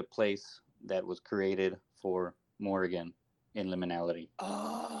the place that was created for Morrigan in liminality.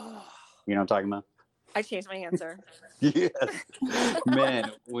 Oh, You know what I'm talking about? I changed my answer. Yes.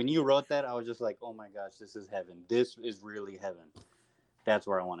 Man, when you wrote that, I was just like, oh my gosh, this is heaven. This is really heaven. That's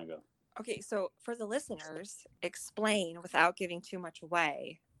where I want to go. Okay, so for the listeners, explain without giving too much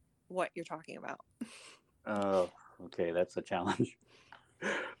away what you're talking about. Oh, okay. That's a challenge.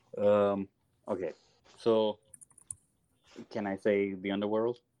 Okay. So can I say the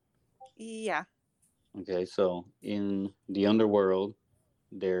underworld? Yeah. Okay. So in the underworld,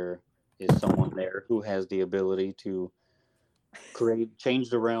 there is someone there who has the ability to change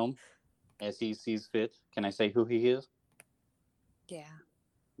the realm as he sees fit. Can I say who he is? Yeah.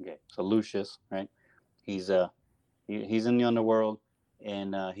 Okay, so Lucius, right? He's he's in the underworld,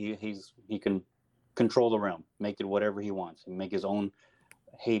 and he can control the realm, make it whatever he wants, and make his own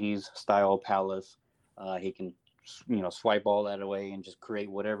Hades style palace. He can swipe all that away and just create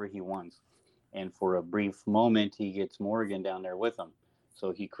whatever he wants. And for a brief moment, he gets Morrigan down there with him,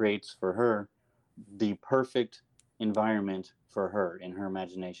 so he creates for her the perfect environment for her in her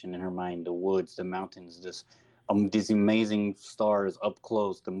imagination, in her mind, the woods, the mountains, these amazing stars up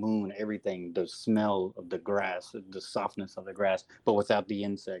close, the moon, everything, the smell of the grass, the softness of the grass, but without the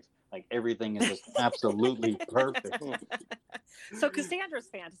insects. Like everything is just absolutely perfect. So Cassandra's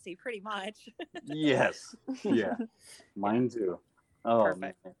fantasy, pretty much. Yes. Yeah. Mine too. Oh, Perfect.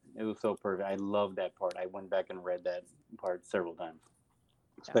 man. It was so perfect. I love that part. I went back and read that part several times,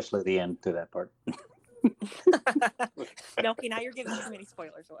 especially the end to that part. No, okay, now you're giving too many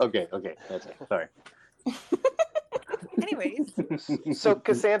spoilers away. Okay. That's it. Sorry. Anyways, So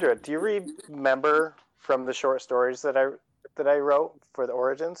Cassandra, do you remember from the short stories that I wrote for the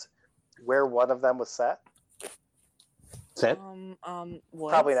origins where one of them was set? Set? woods?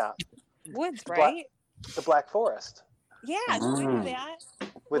 Probably not. Woods, Black- right? The Black Forest. Yeah, no, I knew Mm. that.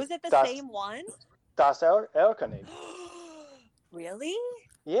 With Was it the Das- same one? Das Erlkönig. Really?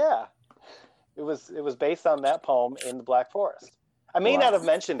 Yeah. It was based on that poem in the Black Forest. I may Wow. not have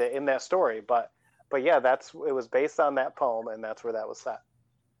mentioned it in that story, but yeah, it was based on that poem, and that's where that was set.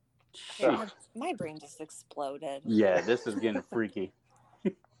 Okay, So- my brain just exploded. Yeah, this is getting freaky.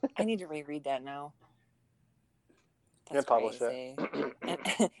 I need to reread that now. And publish crazy.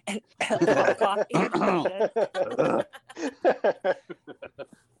 it. And cough, and publish it.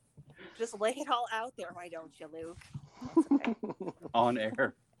 Just lay it all out there, why don't you, Luke? That's okay. On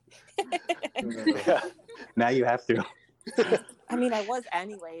air. Yeah. Now you have to. I mean, I was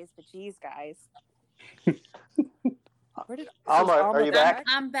anyways, but geez, guys. Where did Alma, is are you go back?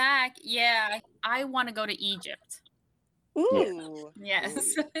 I'm back. Yeah, I want to go to Egypt. Ooh.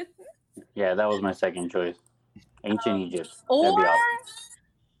 Yes. Yeah, that was my second choice. Ancient Egypt. That'd or be awesome.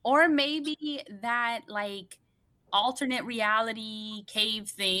 or maybe that like alternate reality cave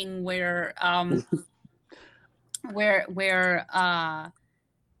thing where where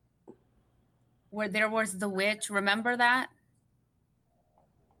there was the witch. Remember that?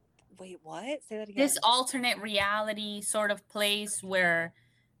 Wait, what? Say that again. This alternate reality sort of place where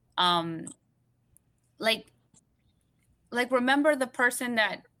like remember the person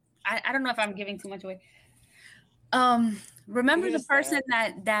that I don't know if I'm giving too much away. Remember You're the just there. person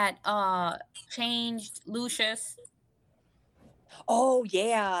that changed Lucius Oh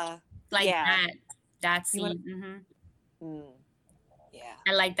yeah. like Yeah. that You wanna- scene. Mm. Yeah.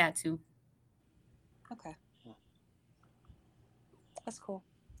 I like that too. Okay. That's cool.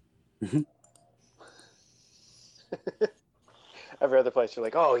 Every other place, you're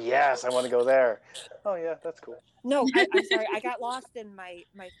like, oh yes, I want to go there. Oh yeah, that's cool. No, I'm sorry. I got lost in my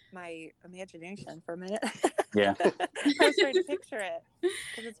imagination for a minute. Yeah. I was trying to picture it.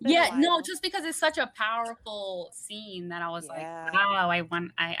 'Cause it's been a Yeah, no, while. just because it's such a powerful scene that I was Yeah. like, wow,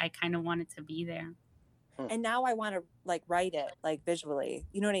 I kind of wanted to be there. And now I want to like write it like visually.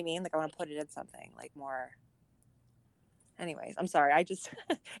 You know what I mean? Like I want to put it in something like more. Anyways, I'm sorry. I just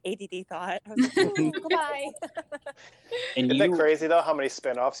ADD thought. I was like, ooh, goodbye. And Isn't you, that crazy though? How many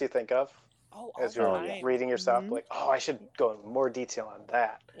spin-offs you think of Oh, as all you're the Oh, yeah. time. reading your stuff? Mhm. Like, oh, I should go in more detail on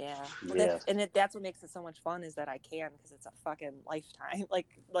that. Yeah. Yeah. That's what makes it so much fun is that I can because it's a fucking lifetime, like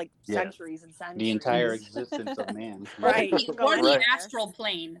Yeah. centuries and centuries. the entire existence of man. Right. Or the Right. astral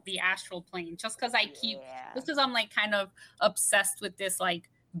plane, just because I keep, Yeah. just because I'm like kind of obsessed with this like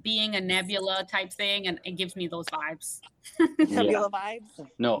being a nebula type thing, and it gives me those vibes. Nebula vibes.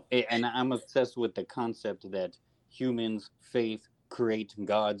 No, and I'm obsessed with the concept that humans, faith, create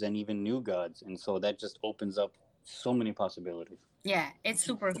gods and even new gods, and so that just opens up so many possibilities. Yeah, it's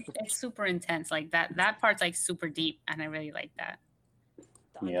super intense. Like that part's like super deep, and I really like that.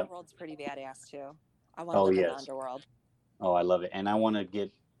 The Yeah. underworld's pretty badass too. I want to Oh, live in the yes. underworld. Oh, I love it, and I want to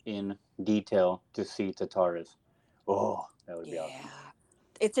get in detail to see Tataris. Oh, that would be Yeah. awesome.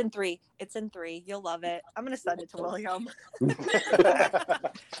 It's in 3. It's in 3. You'll love it. I'm gonna send it to William. He's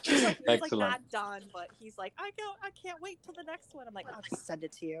like Excellent. not done, but he's like, I can't wait till the next one. I'm like, I'll just send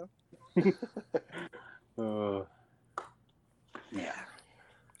it to you. Yeah.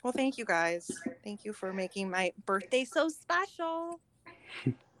 Well, thank you guys. Thank you for making my birthday so special.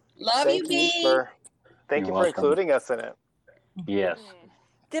 Love Thank you, you B. for You're for welcome. including us in it. Yes.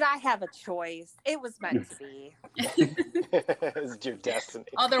 Did I have a choice? It was meant to be. It's your destiny.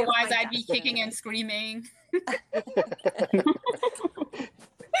 Otherwise, my I'd be destiny. kicking and screaming.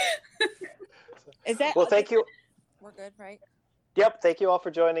 Is that Well, thank you. We're good, right? Yep, thank you all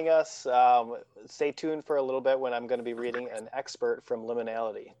for joining us. Stay tuned for a little bit when I'm going to be reading an expert from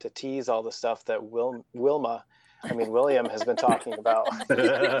Liminality to tease all the stuff that William has been talking about.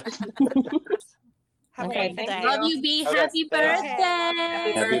 Have Okay, a wonderful thank day. you. Love you, B. Okay, Happy thanks. birthday.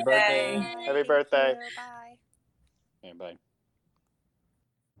 Happy Happy birthday. Happy birthday. Thank you. Bye. Yeah, bye.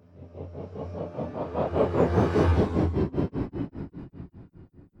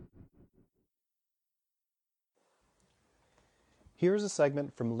 Here's a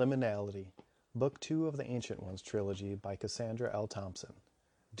segment from Liminality, Book 2 of the Ancient Ones trilogy by Cassandra L. Thompson,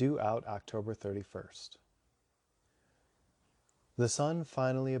 due out October 31st. The sun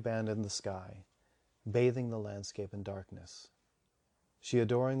finally abandoned the sky, bathing the landscape in darkness. She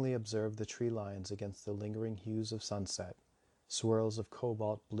adoringly observed the tree lines against the lingering hues of sunset, swirls of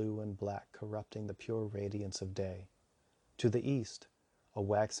cobalt blue and black corrupting the pure radiance of day. To the east, a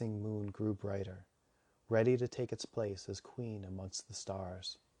waxing moon grew brighter, ready to take its place as queen amongst the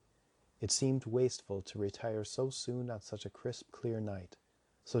stars. It seemed wasteful to retire so soon on such a crisp, clear night,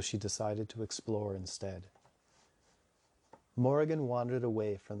 so she decided to explore instead. Morrigan wandered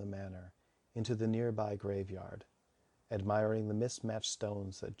away from the manor into the nearby graveyard, admiring the mismatched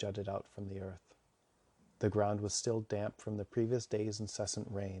stones that jutted out from the earth. The ground was still damp from the previous day's incessant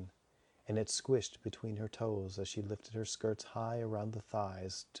rain, and it squished between her toes as she lifted her skirts high around the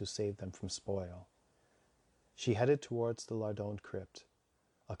thighs to save them from spoil. She headed towards the Lardone crypt,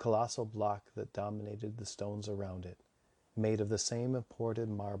 a colossal block that dominated the stones around it, made of the same imported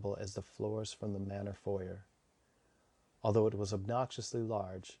marble as the floors from the manor foyer. Although it was obnoxiously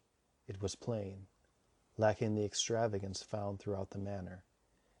large, it was plain, lacking the extravagance found throughout the manor,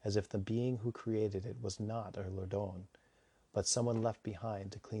 as if the being who created it was not a Lardone, but someone left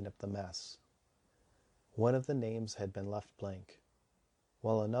behind to clean up the mess. One of the names had been left blank,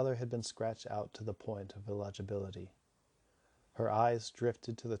 while another had been scratched out to the point of illegibility. Her eyes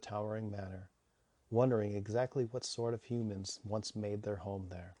drifted to the towering manor, wondering exactly what sort of humans once made their home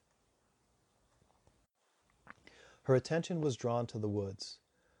there. Her attention was drawn to the woods,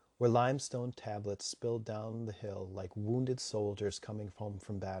 where limestone tablets spilled down the hill like wounded soldiers coming home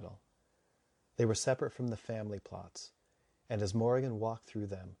from battle. They were separate from the family plots, and as Morrigan walked through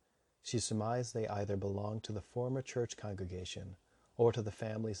them, she surmised they either belonged to the former church congregation or to the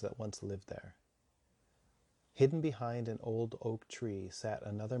families that once lived there. Hidden behind an old oak tree sat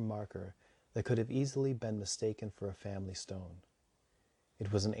another marker that could have easily been mistaken for a family stone.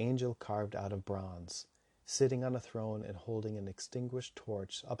 It was an angel carved out of bronze, sitting on a throne and holding an extinguished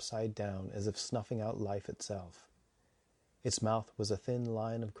torch upside down as if snuffing out life itself. Its mouth was a thin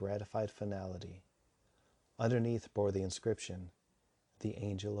line of gratified finality. Underneath bore the inscription, "The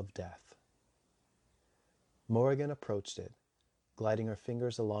Angel of Death." Morrigan approached it, gliding her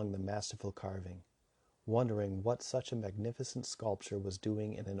fingers along the masterful carving, wondering what such a magnificent sculpture was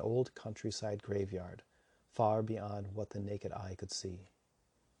doing in an old countryside graveyard, far beyond what the naked eye could see.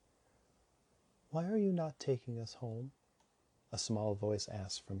 "Why are you not taking us home?" a small voice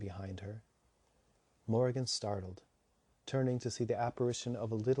asked from behind her. Morrigan startled, turning to see the apparition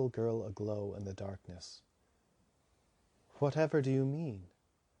of a little girl aglow in the darkness. "Whatever do you mean?"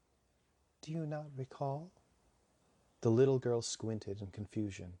 "Do you not recall?" The little girl squinted in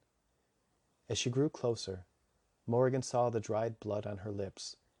confusion. As she grew closer, Morrigan saw the dried blood on her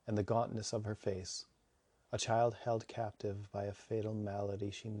lips and the gauntness of her face, a child held captive by a fatal malady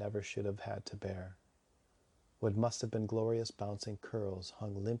she never should have had to bear. What must have been glorious bouncing curls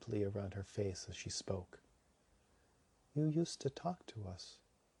hung limply around her face as she spoke. "You used to talk to us,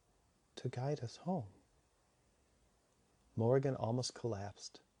 to guide us home." Morrigan almost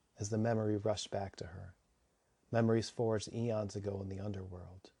collapsed as the memory rushed back to her, memories forged eons ago in the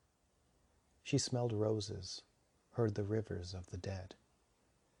underworld. She smelled roses, heard the rivers of the dead.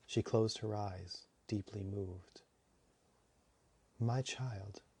 She closed her eyes, deeply moved. "My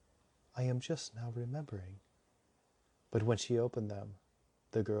child, I am just now remembering." But when she opened them,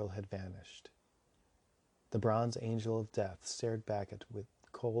 the girl had vanished. The bronze angel of death stared back at her with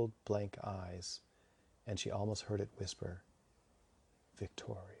cold, blank eyes, and she almost heard it whisper,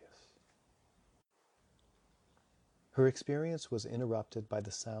 "Victorious." Her experience was interrupted by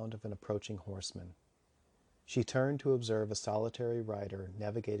the sound of an approaching horseman. She turned to observe a solitary rider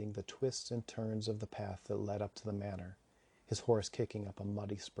navigating the twists and turns of the path that led up to the manor, his horse kicking up a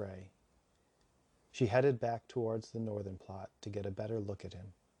muddy spray. She headed back towards the northern plot to get a better look at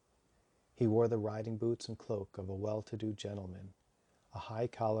him. He wore the riding boots and cloak of a well-to-do gentleman, a high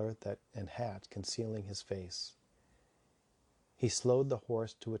collar and hat concealing his face. He slowed the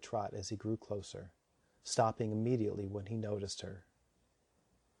horse to a trot as he grew closer, stopping immediately when he noticed her.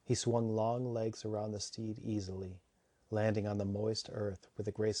 He swung long legs around the steed easily, landing on the moist earth with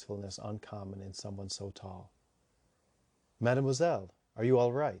a gracefulness uncommon in someone so tall. "Mademoiselle, are you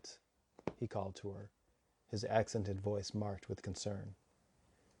all right?" he called to her, his accented voice marked with concern.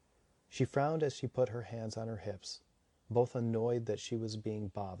 She frowned as she put her hands on her hips, both annoyed that she was being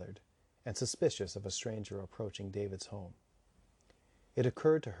bothered and suspicious of a stranger approaching David's home. It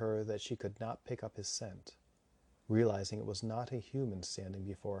occurred to her that she could not pick up his scent, realizing it was not a human standing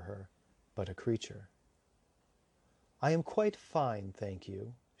before her, but a creature. "I am quite fine, thank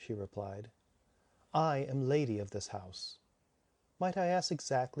you," she replied. "I am lady of this house. Might I ask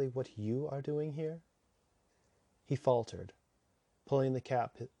exactly what you are doing here?" He faltered, pulling the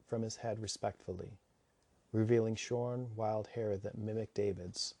cap from his head respectfully, revealing shorn, wild hair that mimicked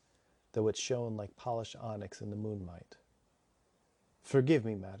David's, though it shone like polished onyx in the moonlight. "Forgive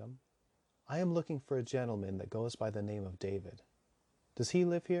me, madam. I am looking for a gentleman that goes by the name of David. Does he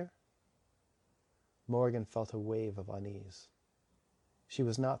live here?" Morrigan felt a wave of unease. She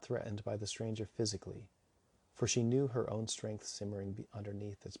was not threatened by the stranger physically, for she knew her own strength simmering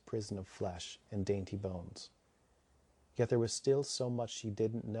underneath its prison of flesh and dainty bones. Yet there was still so much she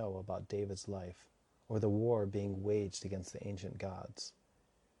didn't know about David's life, or the war being waged against the ancient gods.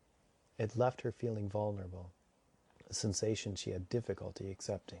 It left her feeling vulnerable, a sensation she had difficulty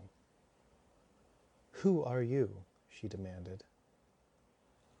accepting. "Who are you?" she demanded.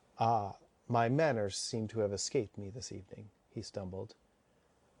 "Ah, my manners seem to have escaped me this evening," he stumbled.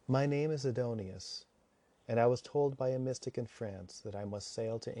 "My name is Adonius, and I was told by a mystic in France that I must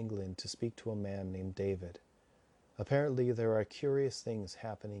sail to England to speak to a man named David. Apparently there are curious things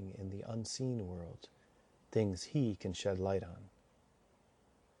happening in the unseen world, things he can shed light on."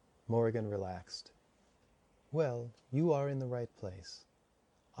 Morrigan relaxed. "Well, you are in the right place.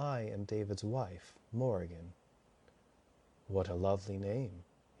 I am David's wife, Morrigan." "What a lovely name,"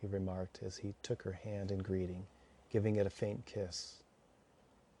 he remarked as he took her hand in greeting, giving it a faint kiss.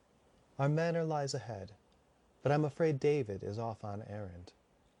 "Our manor lies ahead, but I'm afraid David is off on errand.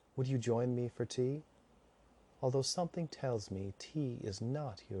 Would you join me for tea? Although something tells me tea is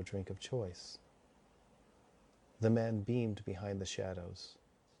not your drink of choice." The man beamed behind the shadows.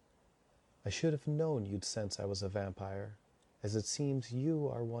 "I should have known you'd sense I was a vampire, as it seems you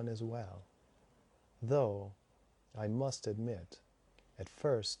are one as well. Though, I must admit, at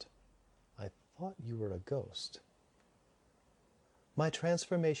first, I thought you were a ghost." "My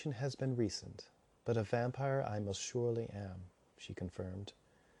transformation has been recent, but a vampire I most surely am," she confirmed.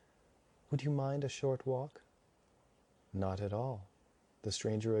 "Would you mind a short walk?" "Not at all," the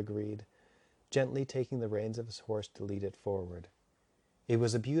stranger agreed, gently taking the reins of his horse to lead it forward. It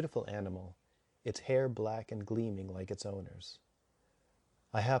was a beautiful animal, its hair black and gleaming like its owner's.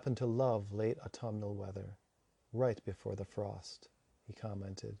 "I happen to love late autumnal weather, right before the frost," he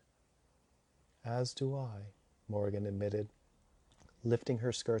commented. "As do I," Morrigan admitted, lifting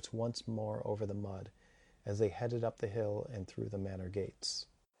her skirts once more over the mud as they headed up the hill and through the manor gates.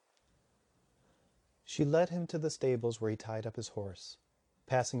 She led him to the stables where he tied up his horse,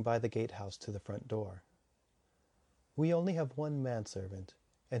 passing by the gatehouse to the front door. "We only have one manservant,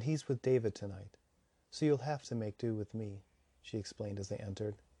 and he's with David tonight, so you'll have to make do with me," she explained as they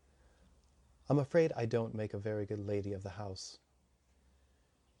entered. "I'm afraid I don't make a very good lady of the house."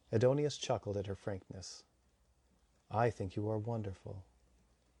 Adonius chuckled at her frankness. "I think you are wonderful."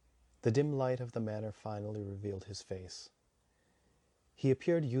 The dim light of the manor finally revealed his face. He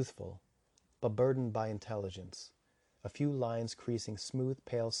appeared youthful, but burdened by intelligence, a few lines creasing smooth,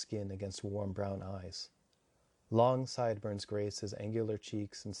 pale skin against warm brown eyes. Long sideburns grazed his angular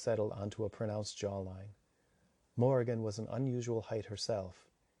cheeks and settled onto a pronounced jawline. Morrigan was an unusual height herself,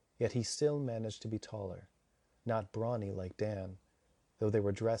 yet he still managed to be taller, not brawny like Dan, though they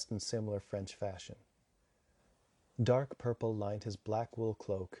were dressed in similar French fashion. Dark purple lined his black wool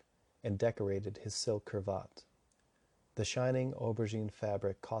cloak and decorated his silk cravat. The shining aubergine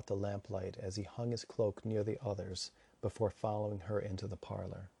fabric caught the lamplight as he hung his cloak near the others before following her into the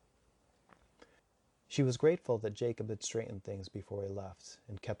parlor. She was grateful that Jacob had straightened things before he left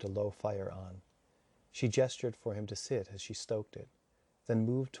and kept a low fire on. She gestured for him to sit as she stoked it, then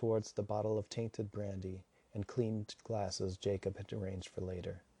moved towards the bottle of tainted brandy and cleaned glasses Jacob had arranged for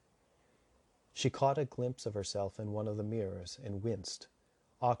later. She caught a glimpse of herself in one of the mirrors and winced,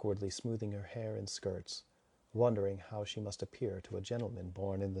 awkwardly smoothing her hair and skirts, wondering how she must appear to a gentleman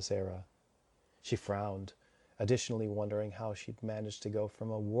born in this era. She frowned, additionally wondering how she'd managed to go from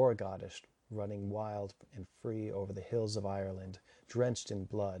a war goddess running wild and free over the hills of Ireland, drenched in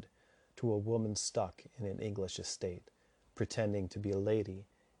blood, to a woman stuck in an English estate, pretending to be a lady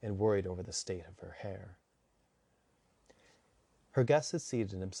and worried over the state of her hair. Her guest had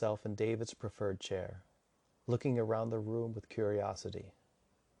seated himself in David's preferred chair, looking around the room with curiosity.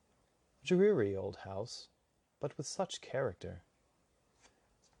 Dreary old house, but with such character.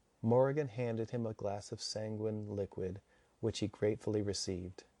 Morrigan handed him a glass of sanguine liquid, which he gratefully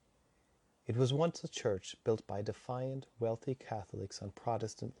received. It was once a church built by defiant, wealthy Catholics on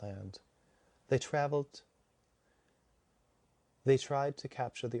Protestant land. They tried to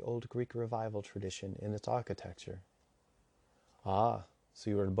capture the old Greek revival tradition in its architecture. "Ah,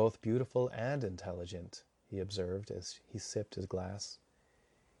 so you are both beautiful and intelligent," he observed as he sipped his glass.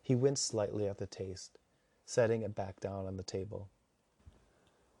 He winced slightly at the taste, setting it back down on the table.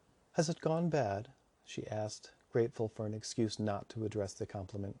 "Has it gone bad?" she asked, grateful for an excuse not to address the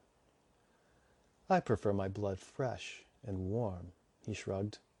compliment. "I prefer my blood fresh and warm," he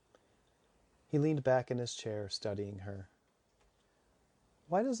shrugged. He leaned back in his chair, studying her.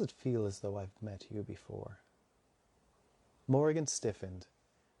 "Why does it feel as though I've met you before?" Morrigan stiffened,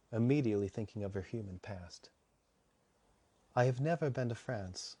 immediately thinking of her human past. "I have never been to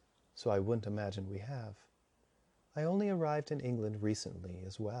France, so I wouldn't imagine we have. I only arrived in England recently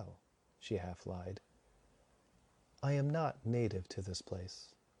as well," she half lied. I am not native to this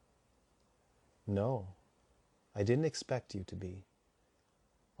place. No, I didn't expect you to be.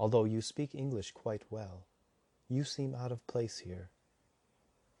 Although you speak English quite well, you seem out of place here.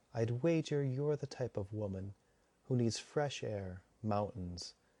 I'd wager you're the type of woman who needs fresh air,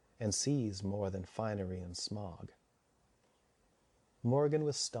 mountains, and seas more than finery and smog. Morgan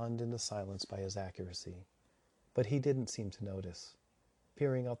was stunned into silence by his accuracy, but he didn't seem to notice,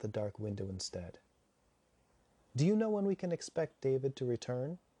 peering out the dark window instead. Do you know when we can expect David to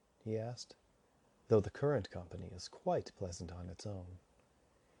return? He asked, though the current company is quite pleasant on its own.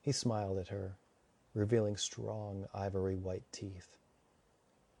 He smiled at her, revealing strong ivory-white teeth.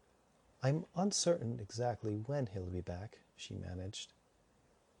 I'm uncertain exactly when he'll be back, she managed.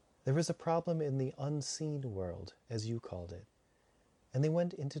 There is a problem in the unseen world, as you called it, and they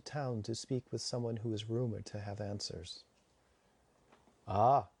went into town to speak with someone who is rumored to have answers.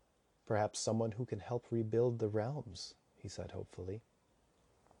 Ah, perhaps someone who can help rebuild the realms, he said hopefully.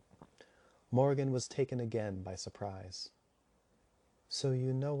 Morgan was taken again by surprise. So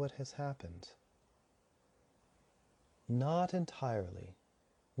you know what has happened? Not entirely,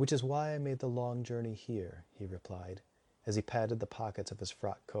 which is why I made the long journey here, he replied, as he patted the pockets of his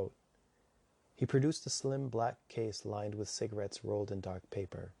frock coat. He produced a slim black case lined with cigarettes rolled in dark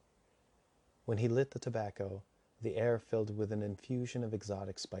paper. When he lit the tobacco, the air filled with an infusion of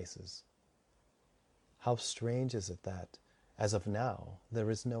exotic spices. How strange is it that, as of now,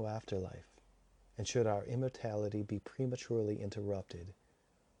 there is no afterlife, and should our immortality be prematurely interrupted,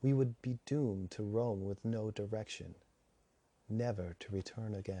 we would be doomed to roam with no direction, never to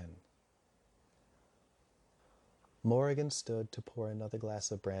return again. Morgan stood to pour another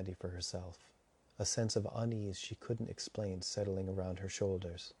glass of brandy for herself, a sense of unease she couldn't explain settling around her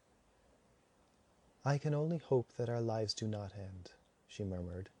shoulders. I can only hope that our lives do not end, she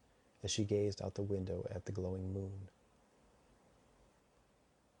murmured, as she gazed out the window at the glowing moon.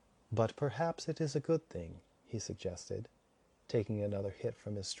 But perhaps it is a good thing, he suggested, taking another hit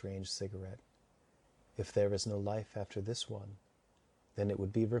from his strange cigarette. If there is no life after this one, then it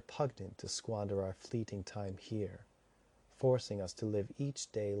would be repugnant to squander our fleeting time here, forcing us to live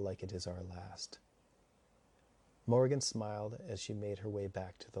each day like it is our last. Morgan smiled as she made her way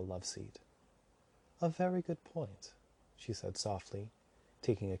back to the love seat. A very good point, she said softly,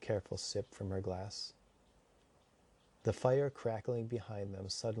 taking a careful sip from her glass. The fire crackling behind them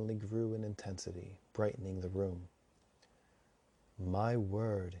suddenly grew in intensity, brightening the room. My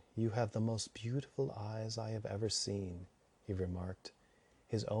word, you have the most beautiful eyes I have ever seen, he remarked,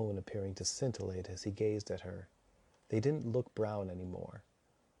 his own appearing to scintillate as he gazed at her. They didn't look brown anymore,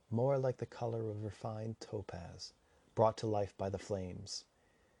 more like the color of refined topaz, brought to life by the flames.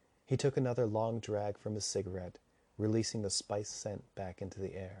 He took another long drag from his cigarette, releasing the spice scent back into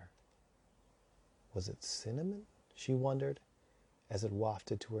the air. Was it cinnamon? She wondered, as it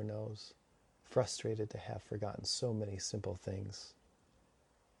wafted to her nose, frustrated to have forgotten so many simple things.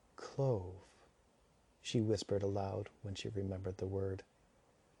 Clove, she whispered aloud when she remembered the word.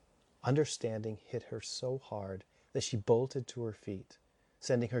 Understanding hit her so hard that she bolted to her feet,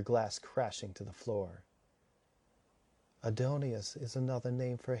 sending her glass crashing to the floor. Adonius is another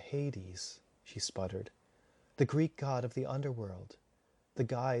name for Hades, she sputtered, the Greek god of the underworld, the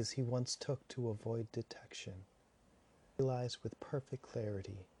guise he once took to avoid detection. She realized with perfect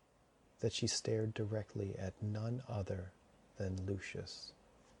clarity that she stared directly at none other than Lucius.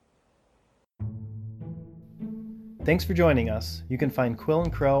 Thanks for joining us. You can find Quill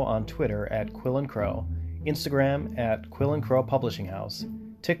and Crow on Twitter at Quill and Crow, Instagram at Quill and Crow Publishing House,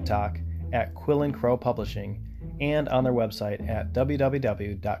 TikTok at Quill and Crow Publishing, and on their website at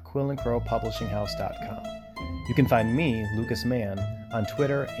www.quillandcrowpublishinghouse.com. You can find me, Lucas Mann, on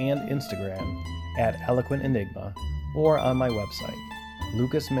Twitter and Instagram at Eloquent Enigma, or on my website,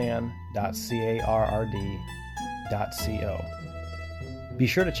 lucasmann.carrd.co. Be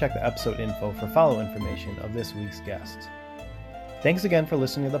sure to check the episode info for follow information of this week's guests. Thanks again for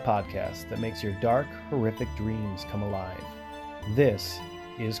listening to the podcast that makes your dark, horrific dreams come alive. This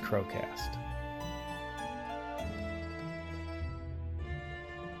is Crowcast.